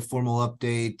really a formal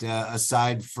update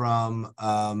aside from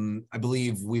I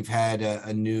believe we've had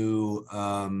a new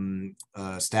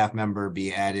staff member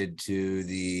be added to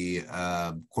the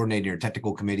coordinating or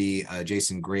technical committee,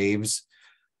 Jason Graves,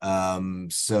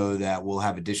 so that we'll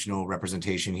have additional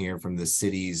representation here from the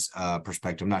city's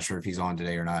perspective. I'm not sure if he's on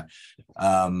today or not.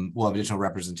 We'll have additional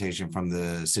representation from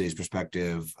the city's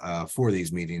perspective for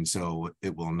these meetings, so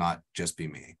it will not just be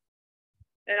me.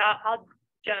 And I'll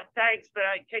Jeff, thanks, but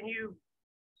can you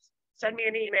send me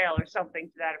an email or something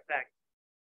to that effect?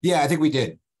 Yeah, I think we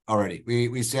did already.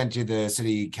 We sent to the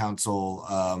city council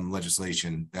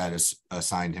legislation that is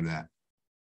assigned him that.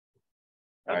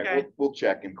 Okay. All right, we'll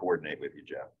check and coordinate with you,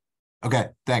 Jeff. Okay,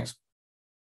 thanks.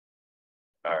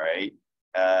 All right.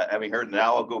 Having heard,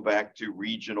 now I'll go back to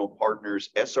regional partners,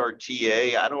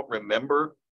 SRTA. I don't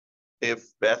remember if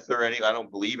Beth or I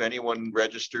don't believe anyone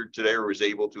registered today or was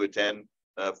able to attend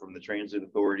from the Transit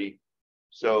Authority.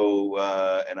 So,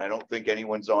 and I don't think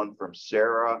anyone's on from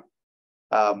Sarah.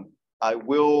 I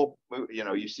will,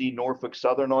 you see Norfolk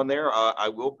Southern on there. I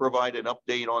will provide an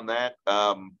update on that.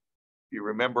 You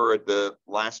remember at the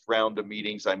last round of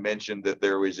meetings, I mentioned that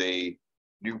there was a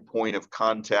new point of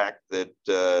contact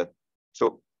that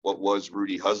took what was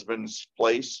Rudy Husband's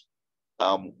place.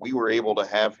 We were able to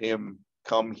have him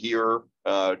come here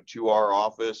to our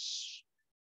office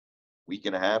week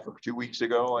and a half or 2 weeks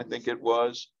ago, I think it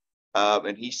was.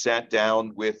 And he sat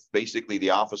down with basically the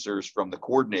officers from the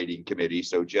coordinating committee.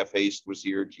 So Jeff Haste was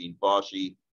here, Gene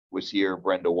Fauci was here,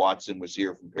 Brenda Watson was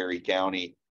here from Perry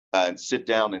County, and sit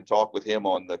down and talk with him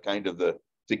on the kind of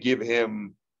to give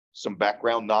him some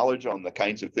background knowledge on the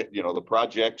kinds of the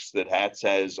projects that HATS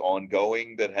has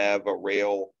ongoing that have a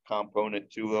rail component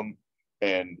to them,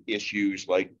 and issues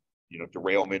like,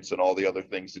 derailments and all the other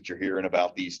things that you're hearing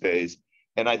about these days.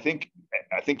 And I think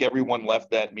everyone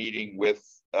left that meeting with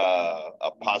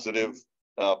a positive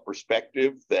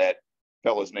perspective. That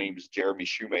fellow's name is Jeremy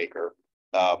Shoemaker,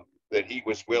 that he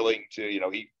was willing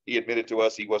to, he admitted to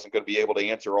us he wasn't going to be able to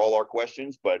answer all our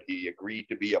questions, but he agreed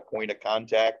to be a point of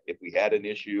contact if we had an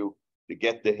issue, to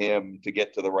get to him, to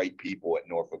get to the right people at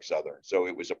Norfolk Southern. So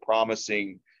it was a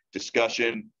promising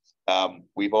discussion.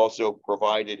 We've also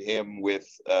provided him with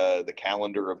the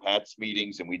calendar of HATS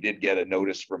meetings, and we did get a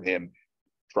notice from him.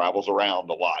 Travels around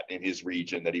a lot in his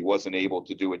region, that he wasn't able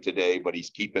to do it today, but he's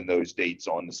keeping those dates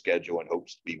on the schedule and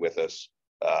hopes to be with us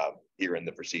here in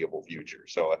the foreseeable future.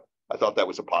 So I thought that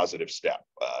was a positive step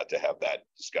to have that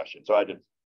discussion. So I just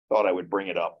thought I would bring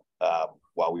it up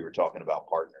while we were talking about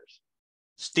partners.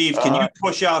 Steve, can you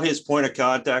push out his point of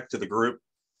contact to the group?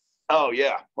 Oh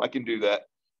yeah, I can do that.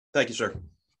 Thank you, sir.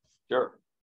 Sure.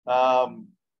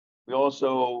 We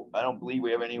also, I don't believe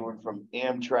we have anyone from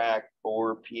Amtrak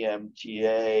or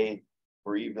PMTA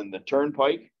or even the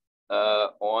Turnpike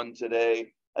on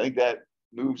today. I think that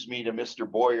moves me to Mr.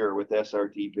 Boyer with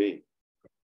SRTP.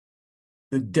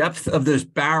 The depth of this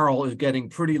barrel is getting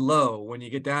pretty low when you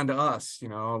get down to us,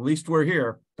 at least we're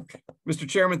here. Mr.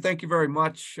 Chairman, thank you very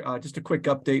much. Just a quick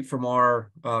update from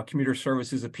our commuter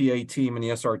services, the PA team and the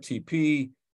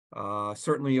SRTP.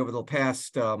 Certainly over the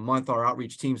past month, our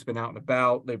outreach team's been out and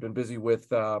about. They've been busy with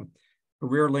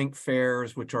career link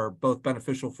fairs, which are both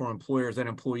beneficial for employers and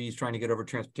employees trying to get over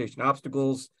transportation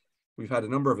obstacles. We've had a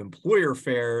number of employer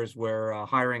fairs where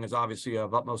hiring is obviously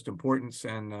of utmost importance,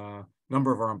 and a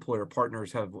number of our employer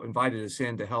partners have invited us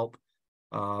in to help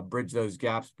bridge those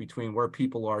gaps between where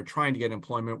people are trying to get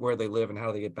employment, where they live, and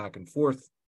how they get back and forth.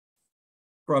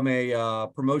 From a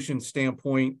promotion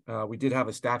standpoint, we did have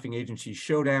a staffing agency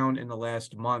showdown in the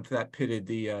last month that pitted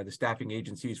the staffing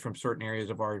agencies from certain areas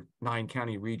of our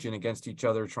 9-county region against each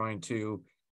other, trying to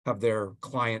have their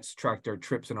clients track their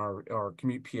trips in our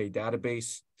Commute PA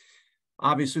database.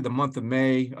 Obviously, the month of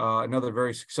May, another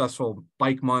very successful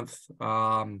bike month,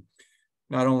 not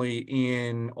only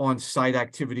in on-site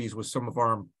activities with some of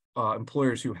our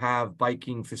employers who have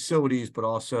biking facilities, but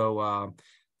also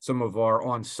some of our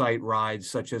on-site rides,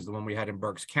 such as the one we had in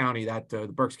Berks County. The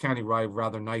Berks County ride,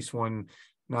 rather nice one.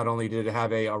 Not only did it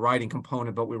have a riding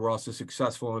component, but we were also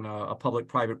successful in a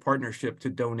public-private partnership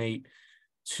to donate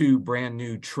 2 brand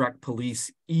new Trek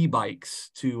Police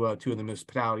e-bikes to 2 of the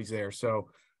municipalities there. So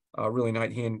really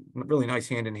nice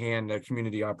hand-in-hand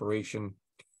community operation.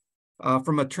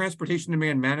 From a transportation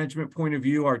demand management point of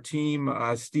view, our team,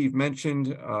 as Steve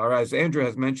mentioned, or as Andrew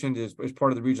has mentioned, is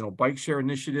part of the Regional Bike Share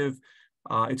Initiative.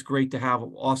 It's great to have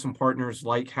awesome partners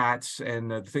like HATS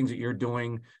and the things that you're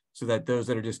doing, so that those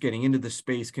that are just getting into the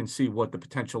space can see what the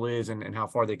potential is and how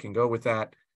far they can go with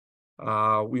that.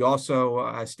 We also,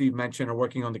 as Steve mentioned, are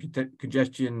working on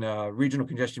the regional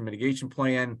congestion mitigation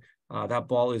plan. That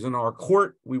ball is in our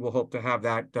court. We will hope to have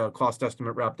that cost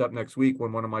estimate wrapped up next week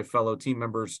when one of my fellow team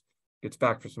members gets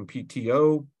back for some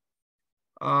PTO.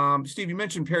 Steve, you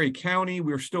mentioned Perry County.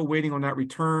 We're still waiting on that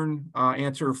return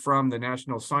answer from the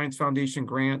National Science Foundation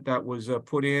grant that was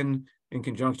put in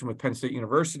conjunction with Penn State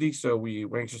University. So we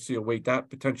anxiously await that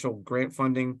potential grant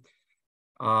funding.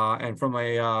 And from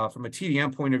a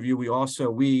TDM point of view,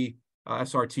 SRTP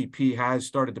has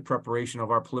started the preparation of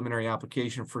our preliminary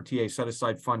application for TA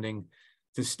set-aside funding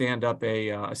to stand up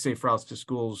a Safe Routes to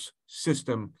Schools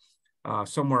system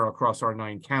somewhere across our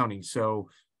 9 counties. So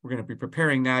we're going to be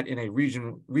preparing that in a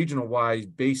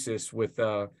regional-wide basis with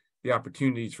the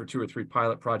opportunities for 2 or 3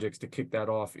 pilot projects to kick that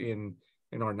off in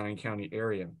our 9-county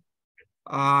area.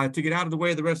 To get out of the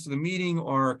way of the rest of the meeting,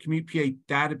 our Commute PA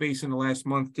database in the last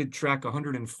month did track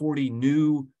 140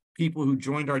 new people who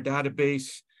joined our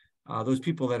database. Those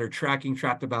people that are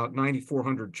tracked about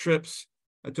 9,400 trips.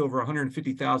 That's over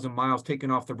 150,000 miles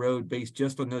taken off the road based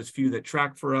just on those few that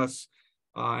track for us.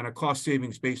 and a cost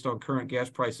savings based on current gas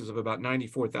prices of about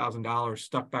 $94,000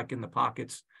 stuck back in the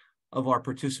pockets of our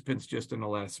participants just in the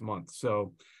last month.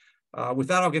 So with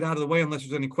that, I'll get out of the way unless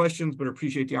there's any questions, but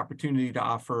appreciate the opportunity to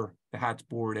offer the HATS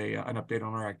board an update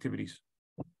on our activities.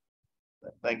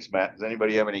 Thanks, Matt. Does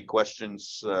anybody have any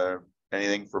questions?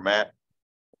 Anything for Matt?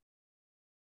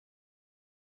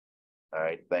 All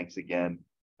right, thanks again.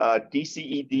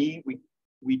 DCED,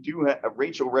 we do have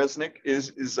Rachel Resnick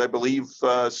is I believe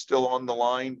still on the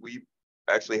line. We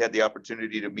actually had the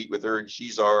opportunity to meet with her, and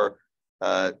she's our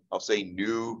I'll say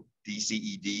new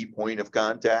DCED point of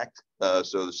contact.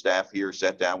 So the staff here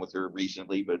sat down with her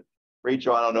recently. But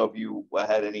Rachel, I don't know if you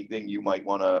had anything you might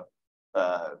want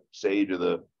to say to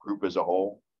the group as a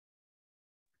whole.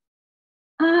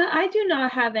 I do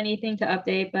not have anything to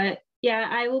update, but yeah,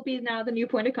 I will be now the new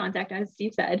point of contact, as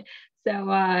Steve said.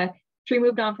 So Tree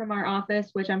moved on from our office,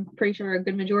 which I'm pretty sure a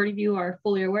good majority of you are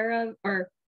fully aware of, or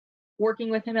working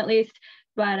with him at least.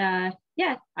 But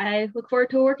yeah, I look forward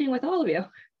to working with all of you.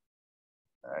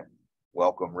 All right.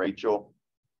 Welcome, Rachel.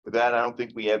 With that, I don't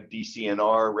think we have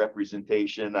DCNR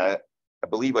representation. I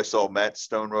believe I saw Matt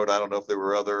Stone Road. I don't know if there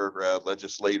were other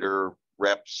legislator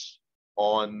reps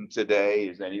on today.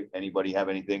 Is anybody have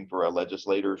anything for a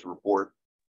legislator's report?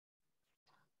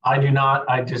 I do not.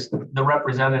 The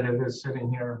representative is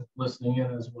sitting here listening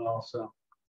in as well. So,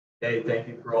 hey, thank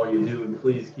you for all you do, and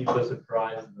please keep us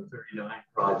apprised of the 39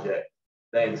 project.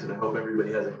 Thanks, and I hope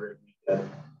everybody has a great weekend.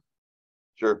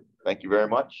 Sure. Thank you very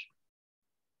much.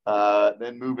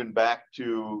 Then moving back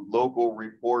to local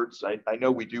reports, I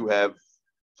know we do have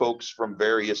folks from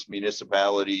various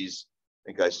municipalities.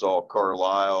 I think I saw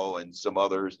Carlisle and some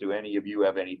others. Do any of you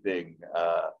have anything,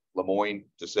 Lemoyne,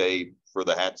 to say for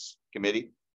the HATS committee?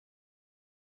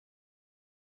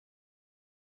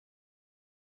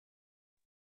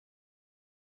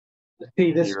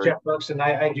 Steve, this is Jeff Berkson.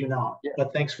 I do not,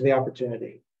 but thanks for the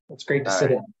opportunity. It's great to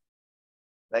sit in.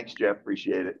 Thanks, Jeff.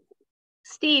 Appreciate it.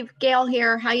 Steve, Gail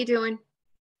here. How you doing?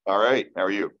 All right. How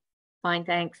are you? Fine,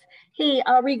 thanks. Hey,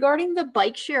 regarding the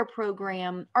bike share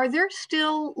program, are there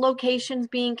still locations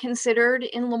being considered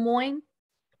in Lemoyne?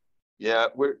 Yeah,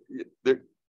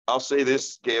 I'll say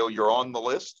this, Gail, you're on the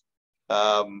list.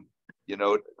 You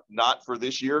know, not for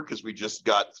this year because we just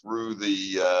got through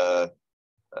the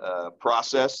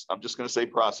process. I'm just going to say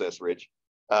process, Rich,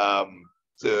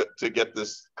 to get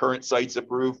this current sites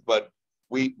approved. But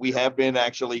we have been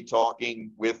actually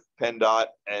talking with PennDOT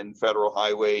and Federal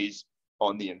Highways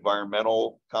on the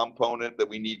environmental component that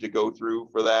we need to go through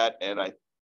for that. And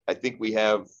I think we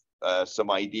have some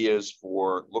ideas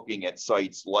for looking at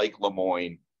sites like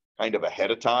Lemoyne kind of ahead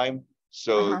of time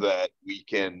so that we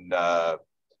can,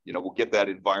 you know, we'll get that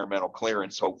environmental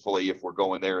clearance, hopefully, if we're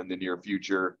going there in the near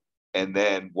future, and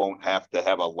then won't have to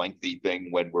have a lengthy thing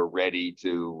when we're ready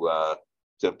to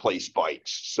place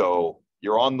bikes. So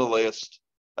you're on the list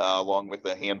along with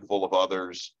a handful of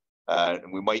others.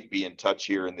 And we might be in touch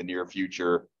here in the near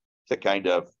future to kind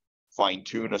of fine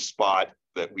tune a spot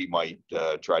that we might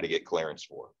try to get clearance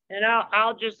for. And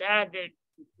I'll just add that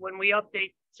when we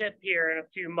update TIP here in a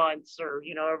few months or,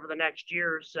 you know, over the next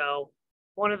year or so,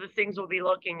 one of the things we'll be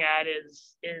looking at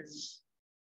is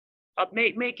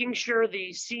making sure the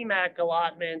CMAQ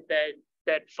allotment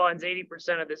that funds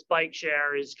 80% of this bike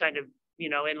share is kind of, you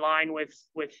know, in line with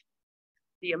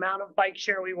the amount of bike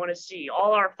share we want to see.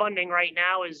 All our funding right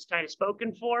now is kind of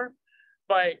spoken for,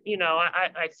 but, you know,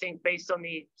 I think based on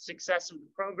the success of the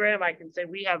program, I can say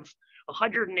we have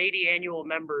 180 annual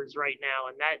members right now.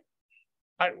 And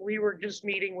that we were just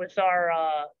meeting with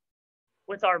our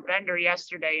vendor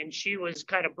yesterday, and she was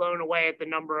kind of blown away at the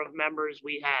number of members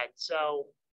we had. So,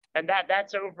 and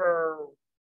that's over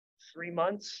 3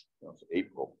 months. That's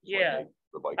April. Yeah.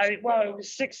 Well, it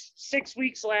was six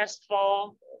weeks last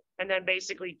fall, and then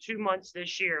basically 2 months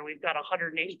this year. We've got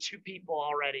 182 people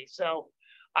already. So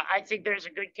I think there's a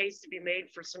good case to be made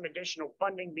for some additional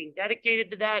funding being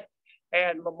dedicated to that.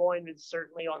 And Lemoyne is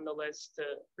certainly on the list to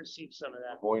receive some of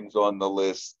that. Lemoyne's on the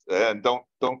list. And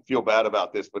don't feel bad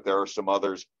about this, but there are some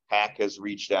others. PAC has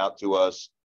reached out to us.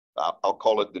 I'll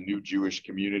call it the New Jewish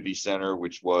Community Center,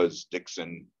 which was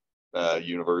Dixon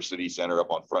University Center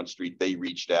up on Front Street. They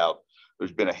reached out.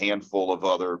 There's been a handful of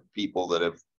other people that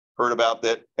have heard about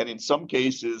that. And in some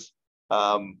cases,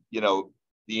 you know,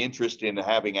 the interest in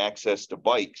having access to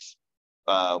bikes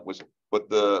was, but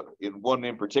in one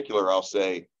in particular, I'll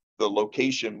say the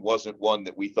location wasn't one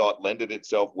that we thought lended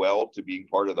itself well to being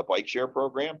part of the bike share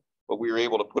program, but we were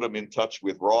able to put them in touch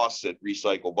with Ross at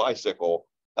Recycle Bicycle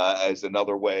as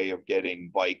another way of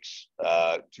getting bikes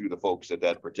to the folks at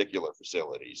that particular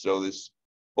facility. So this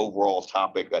overall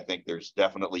topic, I think there's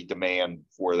definitely demand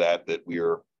for that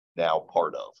we're now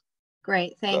part of.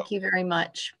 Great. Thank you very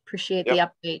much. Appreciate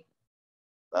Yep. the update.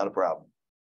 Not a problem.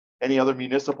 Any other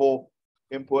municipal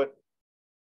input?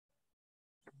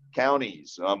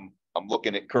 Counties. I'm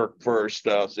looking at Kirk first.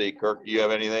 See, Kirk, do you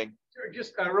have anything? Sure,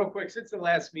 just real quick, since the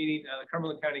last meeting, the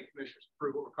Cumberland County Commissioners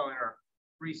approved what we're calling our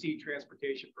 3C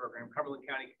transportation program, Cumberland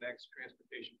County Connects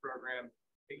transportation program.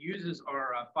 It uses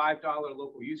our $5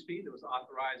 local use fee that was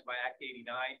authorized by Act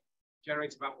 89,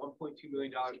 generates about $1.2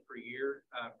 million per year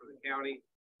for the county.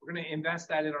 We're going to invest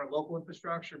that in our local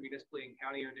infrastructure, municipally and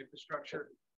county-owned infrastructure.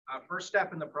 First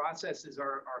step in the process is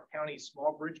our county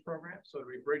small bridge program. So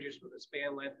it'll be bridges with a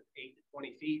span length of 8 to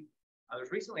 20 feet.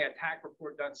 There's recently a TAC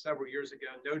report done several years ago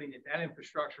noting that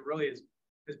infrastructure really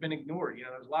has been ignored. You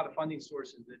know, there's a lot of funding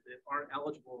sources that aren't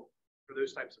eligible for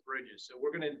those types of bridges. So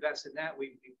we're going to invest in that.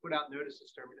 We put out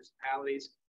notices to our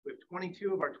municipalities. We have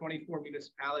 22 of our 24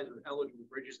 municipalities with eligible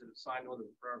bridges that have signed on to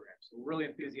the program. So we're really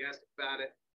enthusiastic about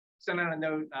it. Sent out a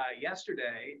note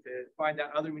yesterday to find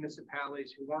out other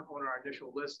municipalities who weren't on our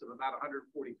initial list of about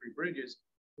 143 bridges.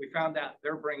 We found out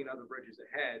they're bringing other bridges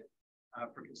ahead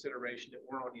for consideration that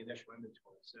weren't on the initial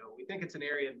inventory. So we think it's an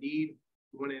area of need.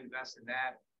 We want to invest in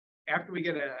that. After we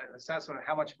get an assessment of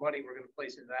how much money we're going to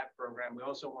place into that program, we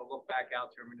also want to look back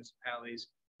out to our municipalities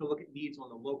to look at needs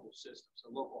on the local system, so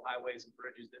local highways and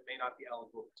bridges that may not be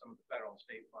eligible for some of the federal and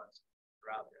state funds that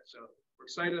are out there. So we're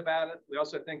excited about it. We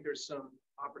also think there's some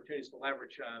opportunities to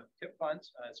leverage TIP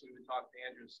funds. So we've been talking to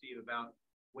Andrew and Steve about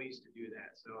ways to do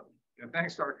that. So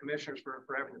thanks to our commissioners for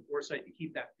having the foresight to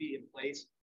keep that fee in place.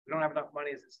 We don't have enough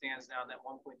money as it stands now, and that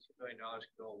 $1.2 million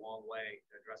can go a long way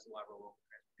to address a lot of our local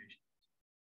transportation.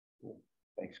 Cool.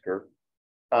 Thanks, Kirk.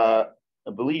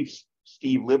 I believe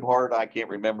Steve Libhart, I can't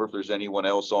remember if there's anyone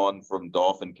else on from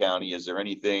Dauphin County. Is there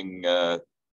anything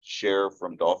share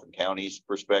from Dauphin County's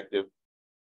perspective?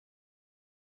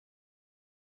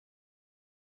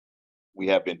 We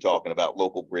have been talking about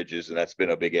local bridges, and that's been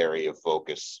a big area of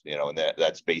focus, you know, and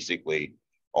that's basically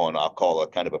on, I'll call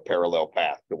it kind of a parallel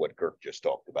path to what Kirk just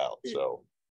talked about. So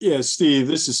yeah, Steve,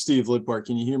 this is Steve Lidbart.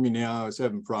 Can you hear me now? I was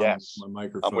having problems with my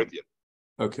microphone. I'm with you.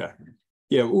 Okay.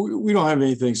 Yeah, we don't have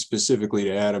anything specifically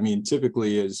to add. I mean,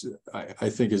 typically, as I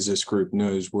think as this group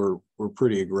knows, we're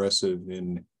pretty aggressive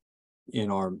in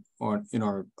our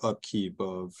upkeep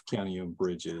of county-owned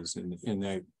bridges,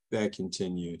 and that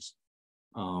continues.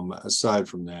 Aside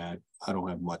from that, I don't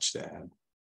have much to add.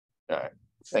 All right.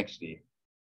 Thanks, Steve.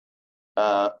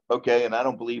 Okay, and I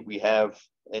don't believe we have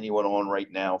anyone on right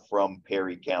now from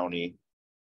Perry County.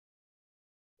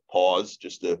 Pause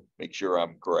just to make sure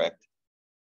I'm correct.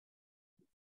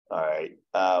 All right,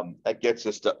 that gets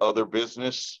us to other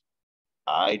business.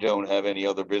 I don't have any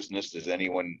other business. Does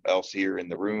anyone else here in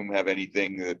the room have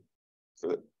anything that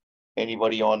for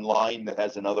anybody online that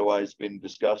hasn't otherwise been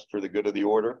discussed for the good of the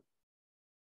order?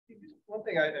 One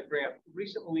thing I'd bring up,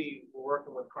 recently we're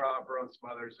working with Carlisle Borough and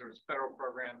some others. There's a federal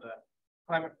program, the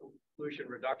Climate Pollution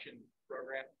Reduction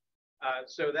Program.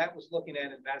 So that was looking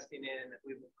at investing in,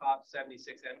 we have top 76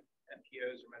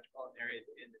 MPOs or metropolitan areas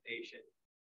in the nation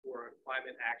for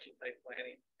climate action type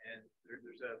planning. And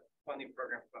there's a funding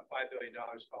program for about $5 billion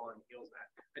following heels that.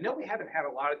 I know we haven't had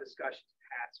a lot of discussions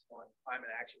on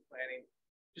climate action planning.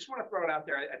 Just want to throw it out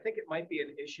there. I think it might be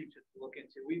an issue to look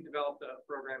into. We've developed a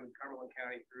program in Cumberland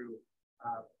County through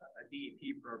a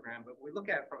DEP program, but when we look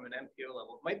at it from an MPO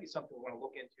level, it might be something we want to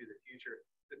look into in the future.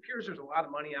 It appears there's a lot of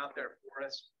money out there for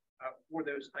us for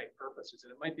those type purposes,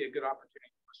 and it might be a good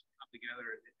opportunity for us to come together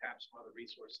and tap some other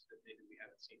resources that maybe we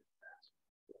haven't seen in the past.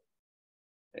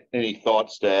 Any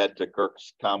thoughts to add to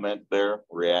Kirk's comment there?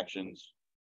 Reactions?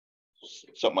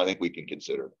 Something I think we can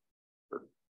consider.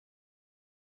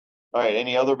 All right,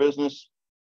 any other business?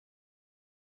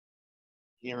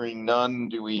 Hearing none,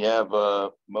 do we have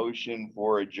a motion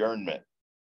for adjournment?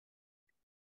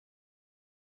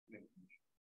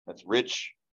 That's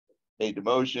Rich made the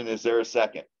motion. Is there a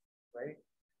second? Right.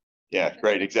 Yeah,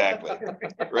 great, exactly.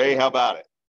 Ray, how about it?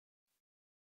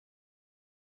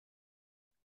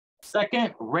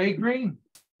 Second, Ray Green.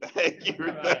 Thank you,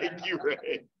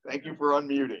 Ray. Thank you for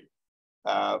unmuting.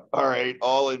 All right,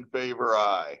 all in favor,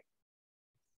 aye.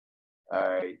 All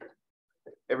right.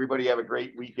 Everybody have a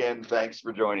great weekend. Thanks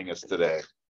for joining us today.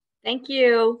 Thank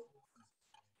you.